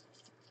Cardinals.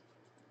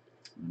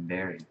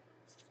 Barry.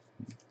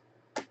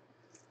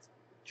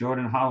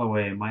 Jordan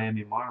Holloway,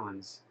 Miami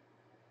Marlins.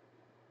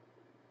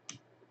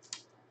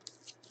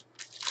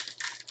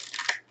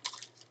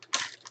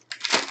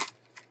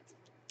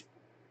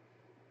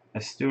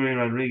 Asturi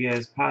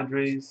Rodriguez,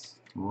 Padres.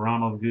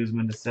 Ronald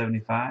Guzman to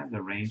 75,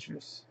 the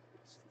Rangers.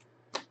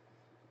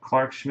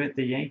 Clark Schmidt,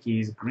 the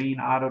Yankees. Green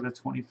auto to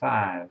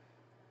 25.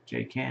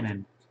 Jay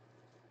Cannon.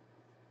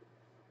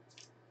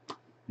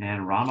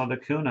 And Ronald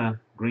Acuna,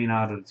 green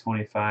auto to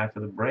 25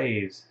 for the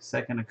Braves.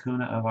 Second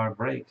Acuna of our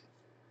break.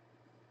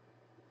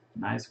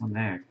 Nice one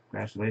there.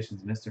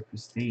 Congratulations, Mr.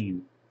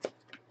 Pristine.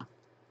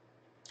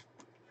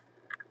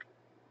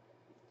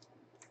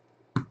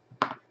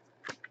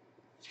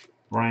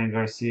 Ryan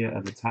Garcia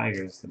of the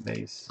Tigers, the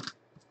base.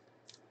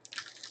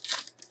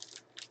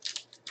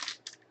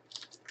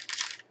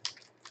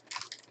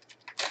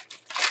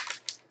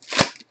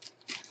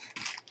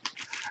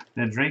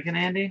 Been drinking,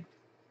 Andy?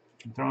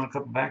 I'm throwing a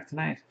couple back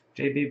tonight.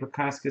 J.B.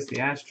 Bukauskas, the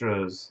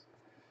Astros.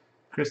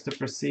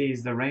 Christopher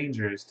Seas, the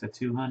Rangers, to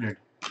 200.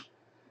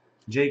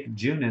 Jake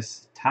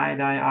Junis,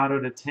 tie-dye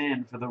auto to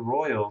 10 for the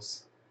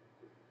Royals.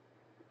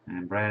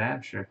 And Brad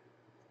Absher,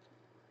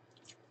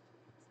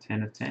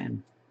 10 of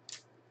 10.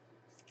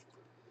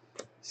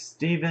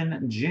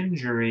 Stephen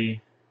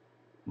Gingery.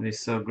 He's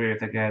so great if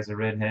that guy's a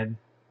redhead,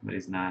 but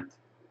he's not.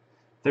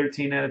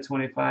 13 out of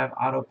 25,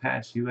 auto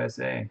patch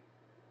USA.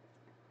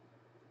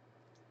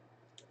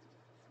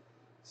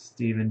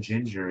 Stephen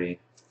Gingery.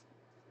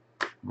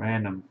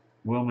 Random.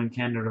 Wilman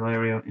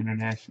Candelario,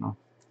 international.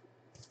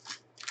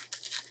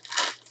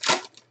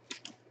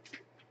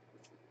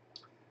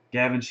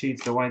 Gavin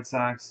Sheets, the White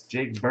Sox.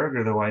 Jake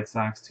Berger, the White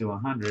Sox, to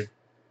 100.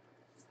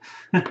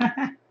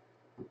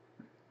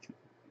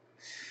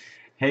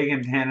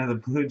 Hagen Tanner, the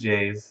Blue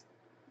Jays.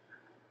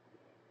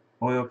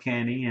 Oil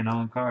Can Ian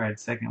on card.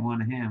 Second one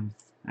to him.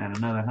 And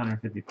another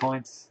 150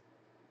 points.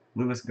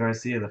 Luis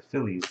Garcia, the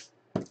Phillies.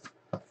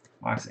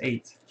 Box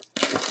 8.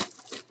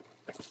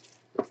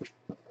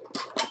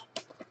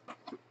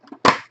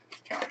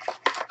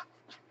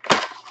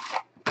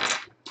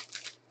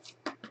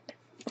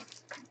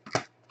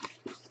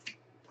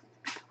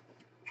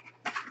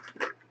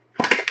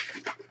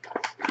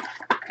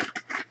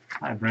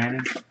 Hi,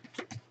 Brandon.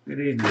 Good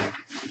evening.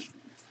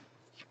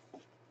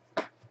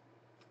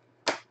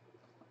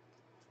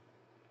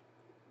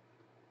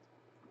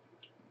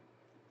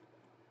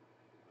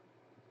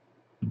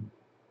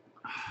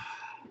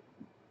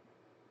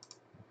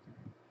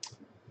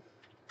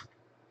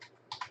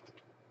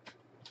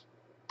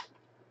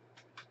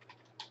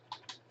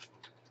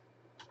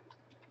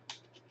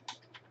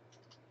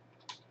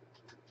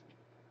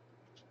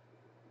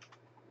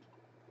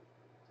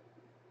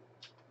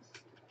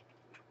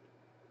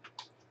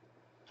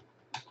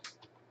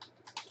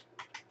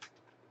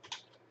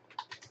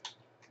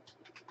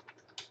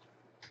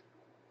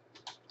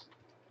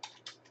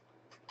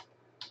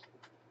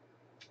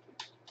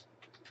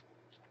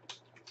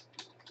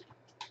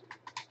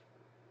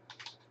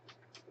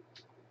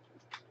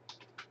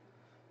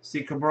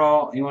 See,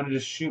 Cabral, you want to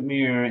just shoot me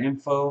your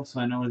info so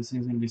I know where this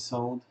thing's going to be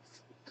sold?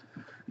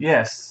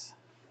 Yes,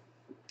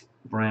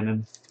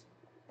 Brandon.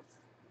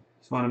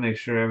 Just want to make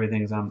sure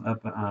everything's on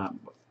up.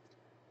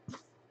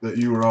 That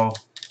you were all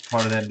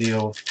part of that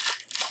deal.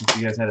 If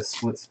you guys had a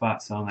split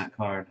spot selling that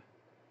card.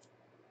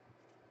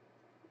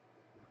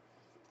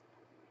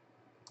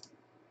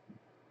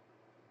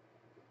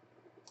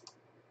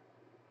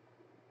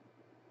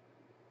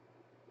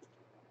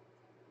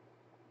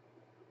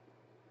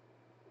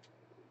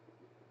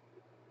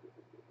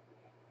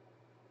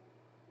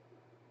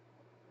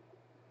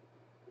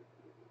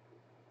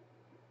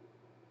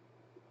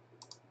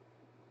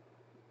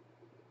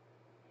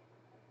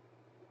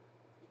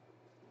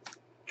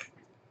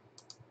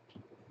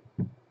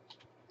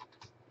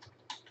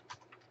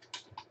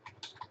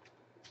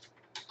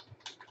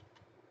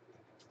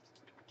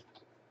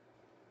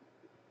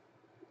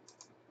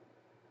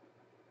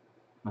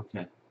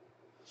 Okay.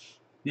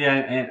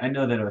 Yeah, I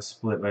know that it was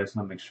split, but I just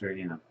want to make sure,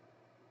 you know,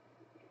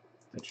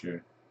 that you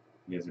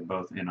guys are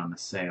both in on the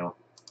sale.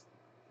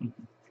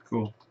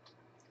 Cool.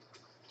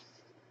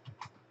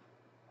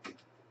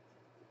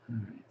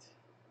 Alright.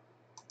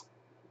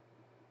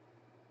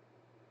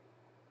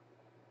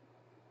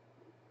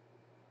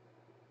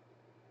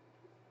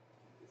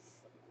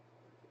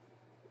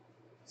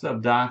 What's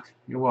up, Doc?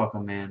 You're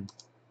welcome, man.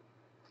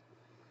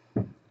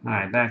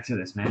 Alright, back to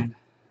this, man.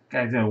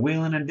 Guys are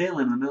wheeling and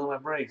dealing in the middle of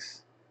my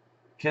breaks.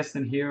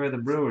 Keston Hiura of the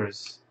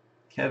Brewers.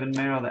 Kevin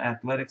Merrill, the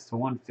Athletics to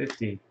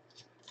 150.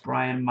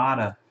 Brian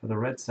Mata for the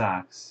Red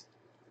Sox.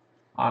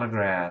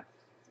 Autograph.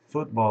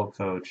 Football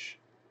coach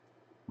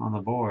on the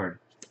board.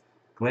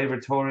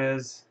 Gleyber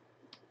Torres,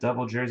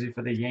 double jersey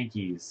for the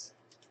Yankees.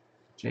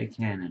 Jay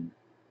Cannon.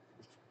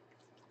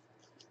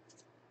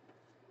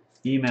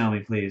 Email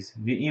me, please.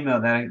 If you email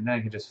that, then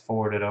I can just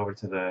forward it over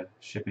to the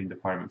shipping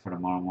department for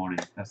tomorrow morning.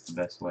 That's the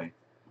best way.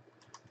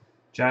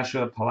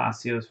 Joshua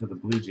Palacios for the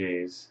Blue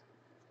Jays.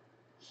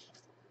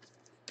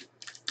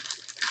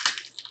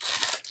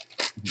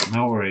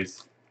 No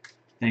worries.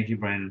 Thank you,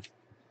 Brandon.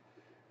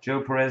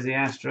 Joe Perez, the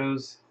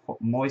Astros.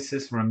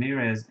 Moises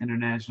Ramirez,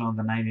 International,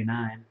 the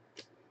 99.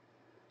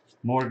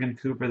 Morgan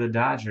Cooper, the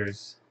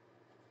Dodgers.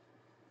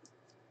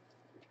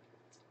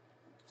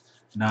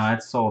 No,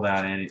 it's sold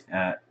out, Andy.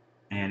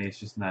 Andy, it's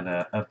just not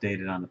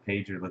updated on the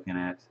page you're looking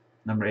at.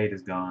 Number 8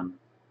 is gone.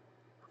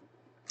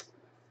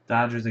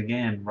 Dodgers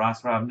again.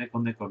 Ross Rob,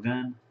 nickel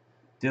gun.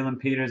 Dylan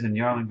Peters and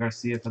Yarlin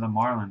Garcia for the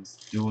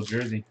Marlins. Dual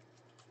jersey.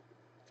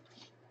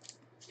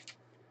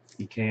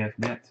 EKF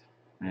net.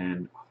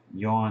 And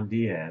Yohan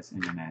Diaz,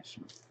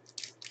 International.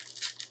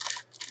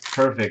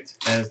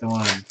 Perfect. That's the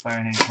one.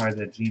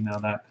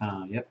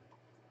 Firehandcards@gmail.com. Yep.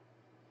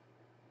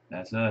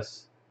 That's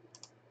us.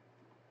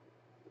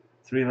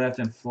 3 left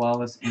in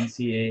flawless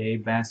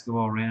NCAA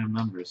basketball random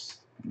numbers.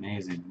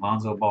 Amazing.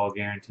 Lonzo Ball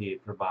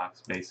guaranteed per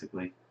box,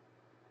 basically.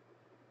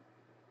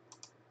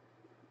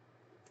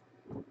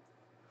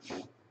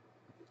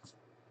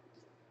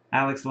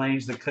 Alex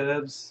Lange, the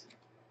Cubs.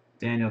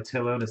 Daniel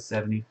Tillo to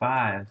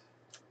 75.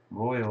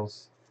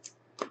 Royals.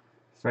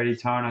 Freddie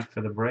Tarnock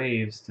for the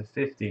Braves to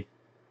 50.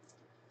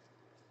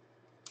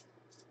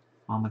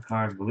 On the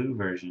card, blue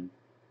version.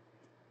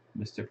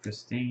 Mr.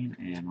 Pristine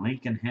and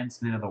Lincoln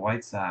Hensman of the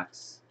White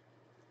Sox.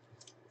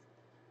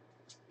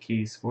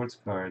 Key Sports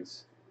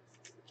Cards.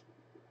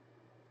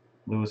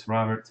 Lewis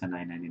Robert to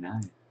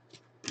 999.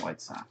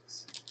 White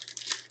Sox.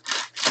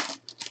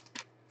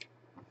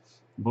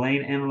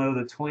 Blaine Enlow,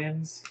 the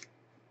Twins.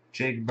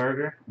 Jake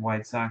Berger,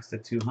 White Sox to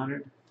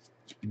 200.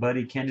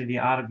 Buddy Kennedy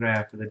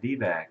autograph for the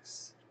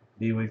D-backs.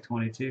 D-Wig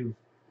 22.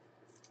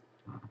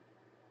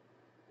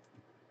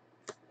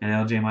 And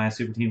LJ Maya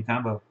Super Team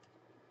Combo.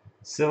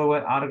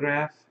 Silhouette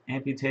autograph,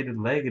 amputated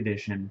leg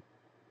edition.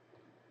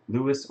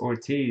 Luis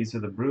Ortiz for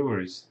the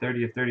Brewers,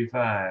 30 of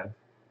 35.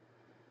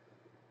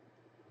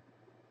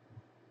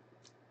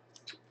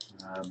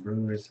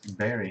 Brewers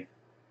Barry.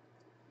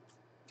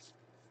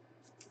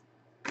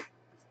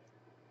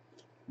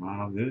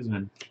 Ronald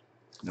Guzman,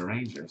 the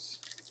Rangers.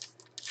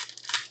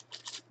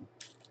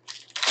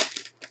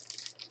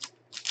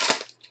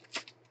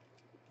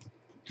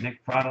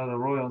 Nick Prado, the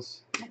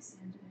Royals.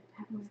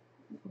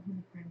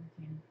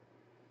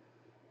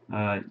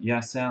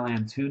 Yasel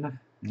Antuna,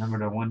 number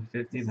to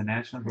 150, the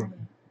National.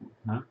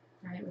 Huh?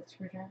 Right, with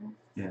screwdriver?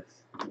 Yes.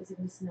 Is it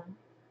going to snow?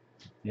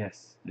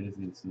 Yes, it is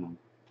going to snow.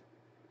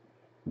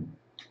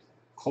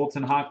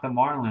 Colton Hawk, the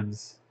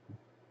Marlins.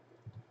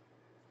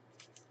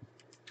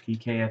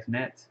 PKF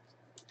net.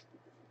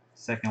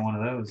 Second one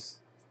of those.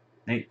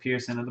 Nate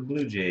Pearson of the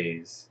Blue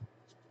Jays.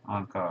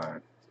 On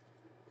card.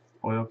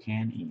 Oil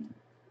Can Ian.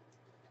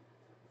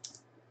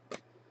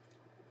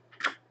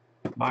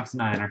 Box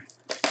Niner.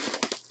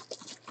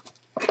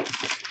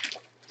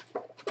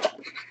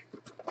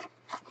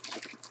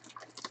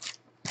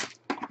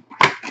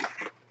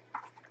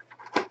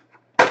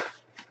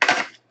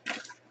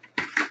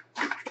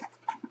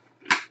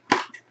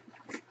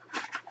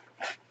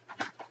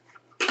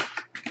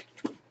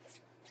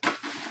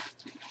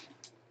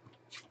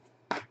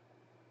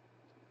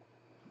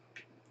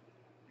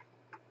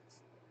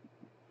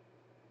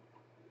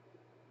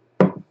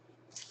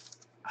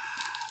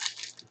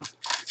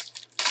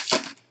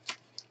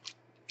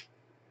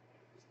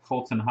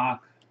 Colton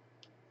Hawk.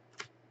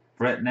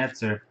 Brett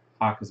Netzer.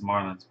 Hawk is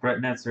Marlins. Brett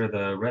Netzer,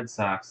 the Red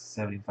Sox,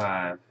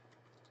 75.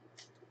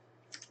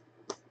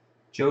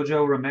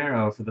 Jojo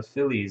Romero for the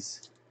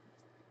Phillies.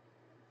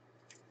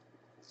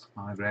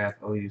 Autograph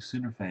OU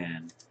Sooner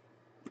fan.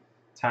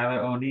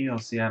 Tyler O'Neill,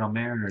 Seattle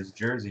Mariners,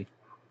 jersey.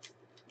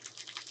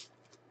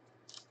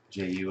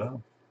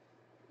 JUO.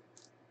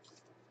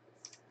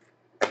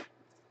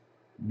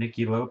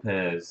 Nicky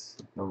Lopez,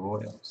 the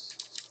Royals.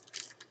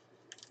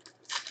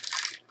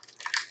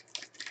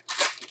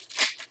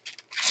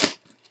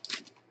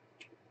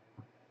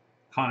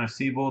 Connor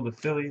Siebold, the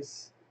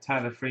Phillies.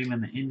 Tyler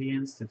Freeman, the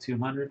Indians, to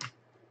 200.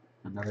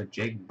 Another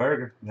Jake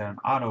Burger. We got an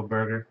auto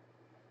Burger,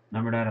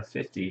 numbered out of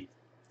 50.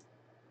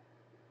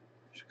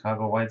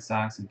 Chicago White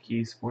Sox and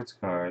Key Sports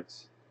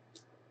Cards.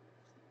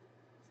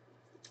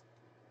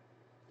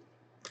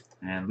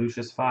 And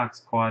Lucius Fox,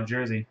 quad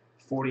jersey,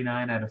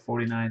 49 out of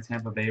 49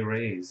 Tampa Bay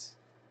Rays.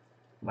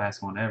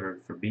 Last one ever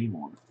for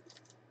B-More.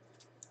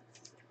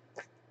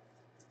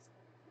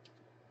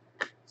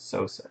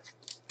 Sosa.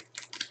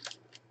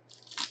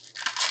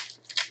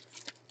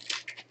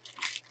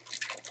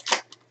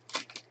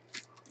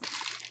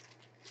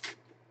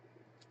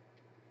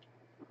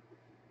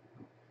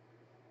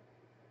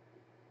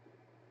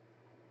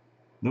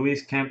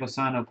 Luis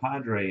Camposano,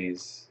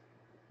 Padres.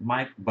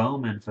 Mike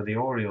Bowman for the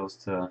Orioles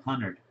to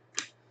 100.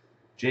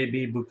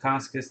 J.B.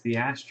 Bukauskas, the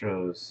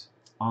Astros,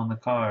 on the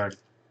card.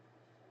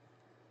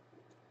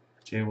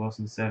 Jay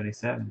Wilson,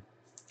 77.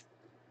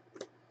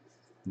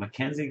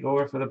 Mackenzie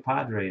Gore for the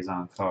Padres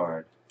on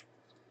card.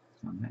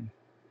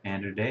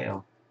 Andrew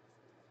Dale.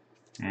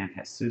 And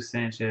Jesus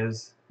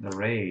Sanchez, the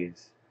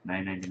Rays,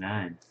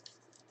 999.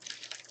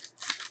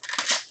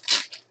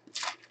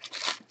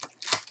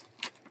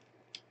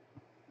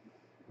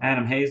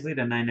 Adam Hazley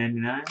to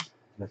 999.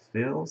 The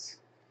Phils.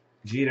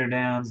 Jeter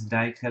Downs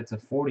die cut to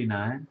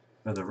 49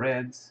 for the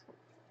Reds.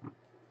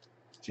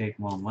 Jake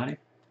Mo Money.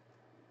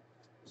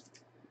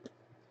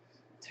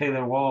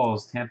 Taylor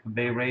Walls, Tampa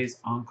Bay Rays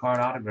on-card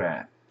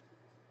autograph.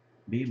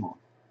 B-More.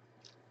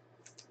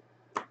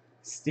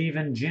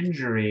 Stephen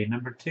Gingery,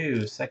 number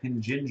 2,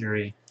 second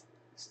Gingery.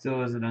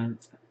 Still isn't on.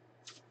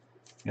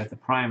 Got the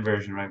prime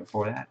version right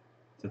before that.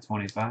 To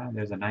 25.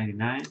 There's a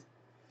 99.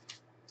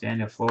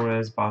 Daniel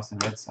Flores, Boston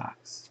Red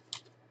Sox.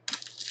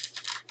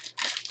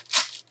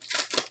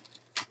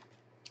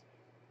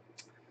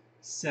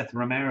 Seth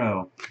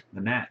Romero,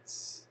 the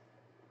Nats.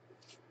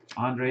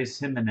 Andres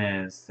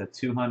Jimenez, the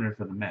 200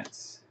 for the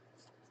Mets.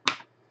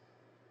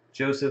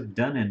 Joseph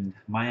Dunand,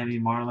 Miami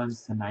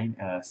Marlins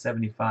to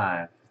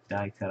 75.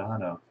 Die cut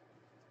auto.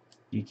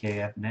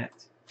 EKF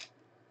net.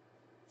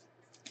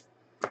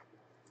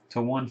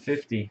 To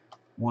 150.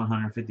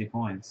 150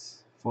 points.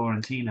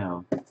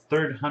 Florentino.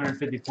 Third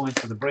 150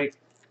 points for the break.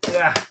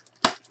 Yeah.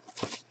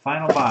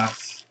 Final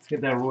box. Let's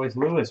get that Royce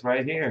Lewis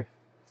right here.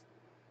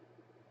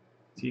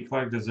 T.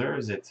 Clark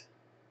deserves it.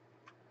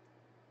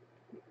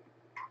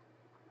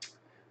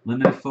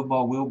 Limited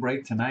football will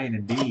break tonight,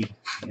 indeed.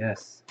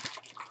 Yes.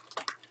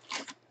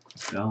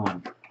 It's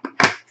going.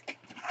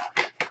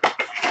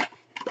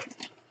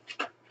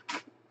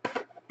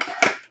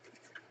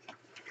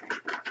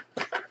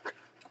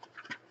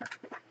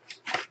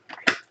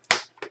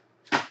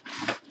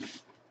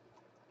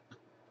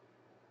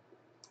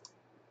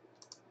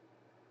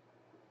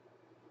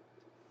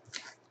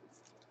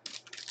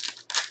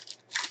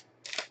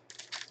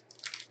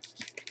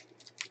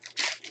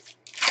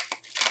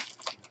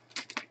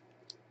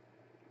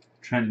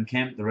 Trenton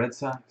Kemp, the Red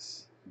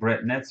Sox.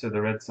 Brett Netzer,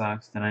 the Red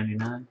Sox to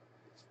 99.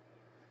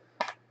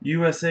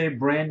 USA,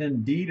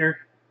 Brandon Dieter.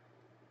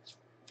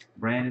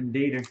 Brandon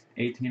Dieter,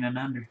 18 and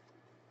under.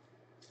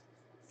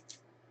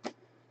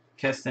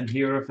 Keston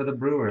Hiura for the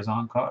Brewers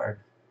on card.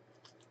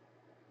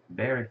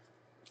 Barry.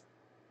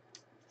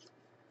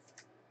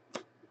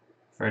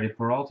 Freddie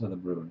Peralta, the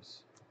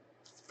Brewers.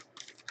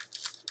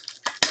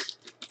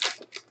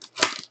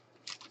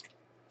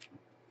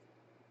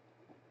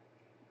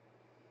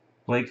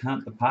 Blake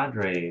Hunt, the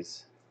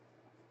Padres.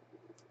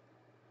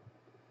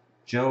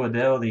 Joe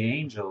Adell, the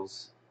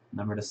Angels,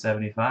 number to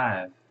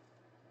 75.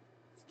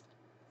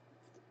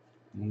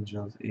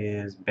 Angels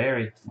is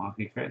Barry,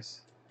 Monkey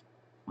Chris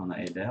on the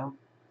Adell.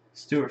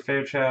 Stuart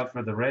Fairchild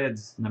for the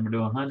Reds, number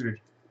to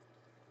 100.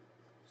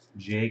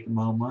 Jake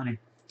Mo Money.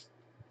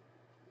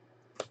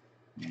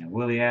 And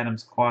Willie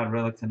Adams, quad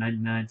relic to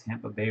 99,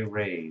 Tampa Bay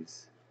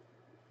Rays.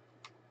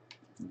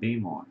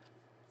 B-More.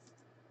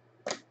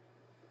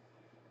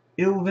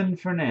 Ilvin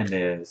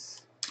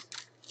Fernandez.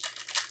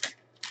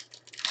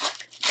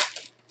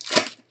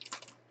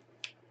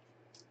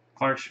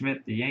 Clark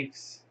Schmidt, the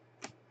Yanks.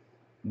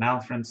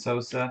 Malfred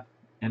Sosa,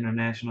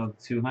 International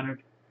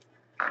 200.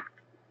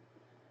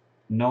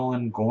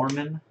 Nolan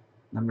Gorman,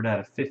 numbered out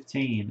of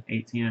 15,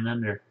 18 and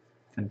under.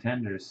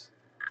 Contenders.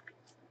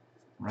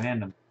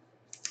 Random.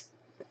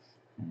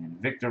 And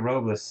Victor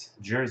Robles,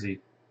 jersey.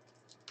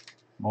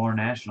 More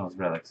Nationals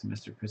relics,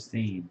 Mr.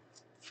 Pristine.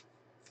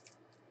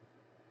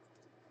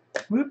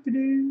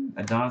 Whoop-de-doo.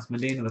 Adonis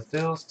Medina, the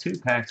Phils. 2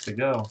 packs to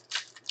go.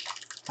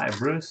 Hi,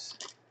 Bruce.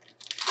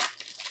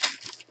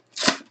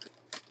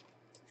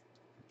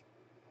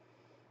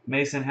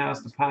 Mason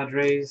House, the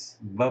Padres.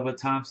 Bubba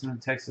Thompson,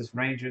 Texas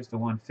Rangers, to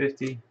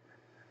 150.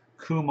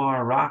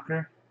 Kumar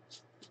Rocker,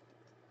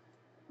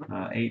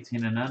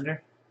 18 and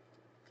under,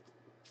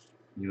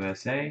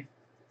 USA.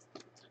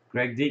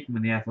 Greg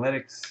Diekman, the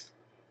Athletics.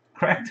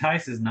 Craig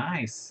Tice is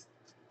nice.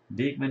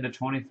 Diekman to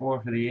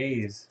 24 for the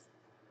A's.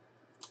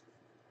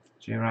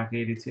 J-Rock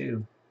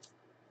 82.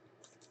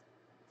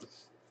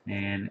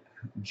 And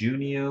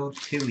Junio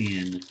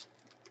Tillian.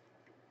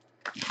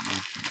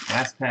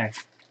 Last pack.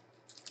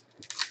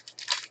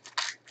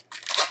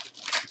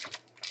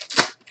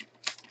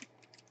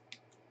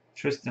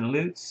 Tristan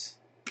Lutz.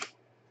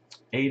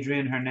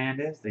 Adrian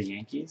Hernandez, the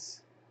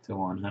Yankees, to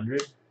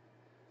 100.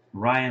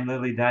 Ryan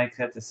Lilly die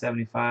cut to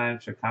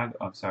 75.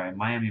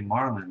 Miami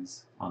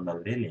Marlins on the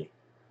Lily.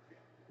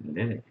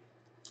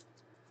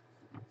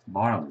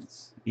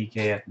 Marlins.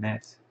 EKF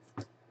net.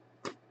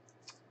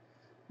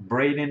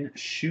 Braden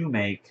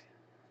Shoemake.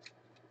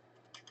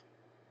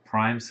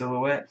 Prime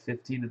silhouette,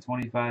 15 to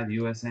 25,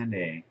 US and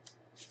A.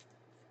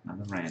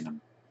 Another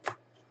random.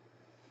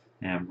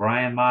 And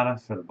Brian Mata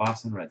for the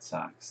Boston Red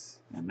Sox.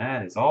 And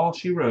that is all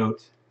she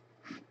wrote.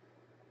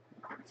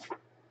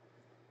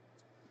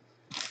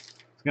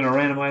 Going to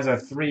randomize our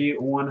 3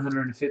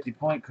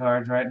 150-point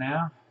cards right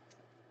now.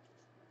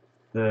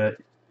 The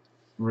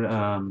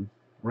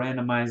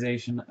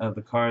randomization of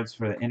the cards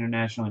for the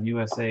International and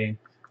USA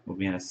will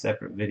be in a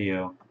separate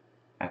video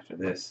after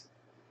this.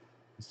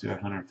 Let's do our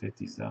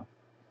 150s though.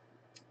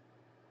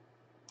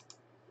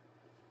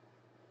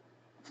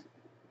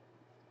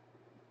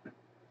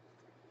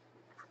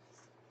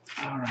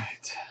 All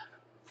right.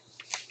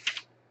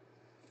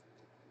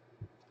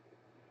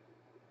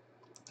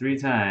 3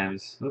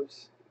 times.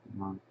 Oops.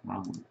 Wrong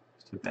one.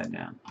 Just took that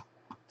down.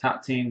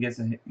 Top team gets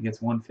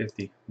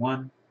 150.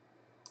 1,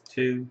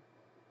 2,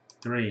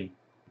 3.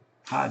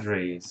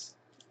 Padres.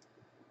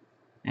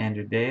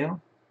 Andrew Dale.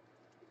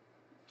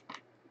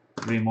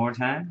 3 more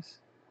times.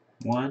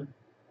 1,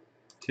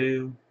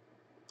 2,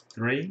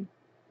 3.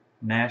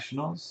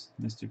 Nationals.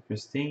 Mr.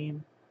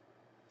 Christine.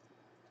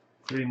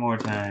 3 more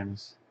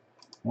times.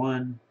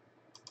 1,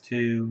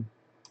 2,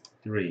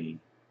 3.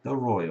 The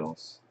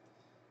Royals.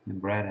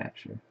 And Brad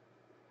Absher.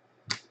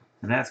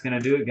 And that's going to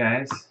do it,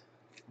 guys.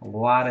 A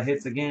lot of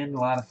hits again, a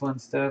lot of fun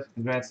stuff.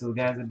 Congrats to the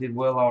guys that did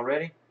well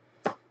already.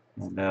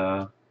 And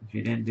if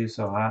you didn't do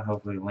so hot,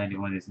 hopefully you landed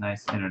one of these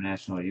nice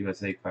International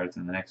USA cards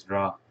in the next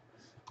draw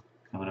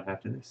coming up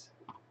after this.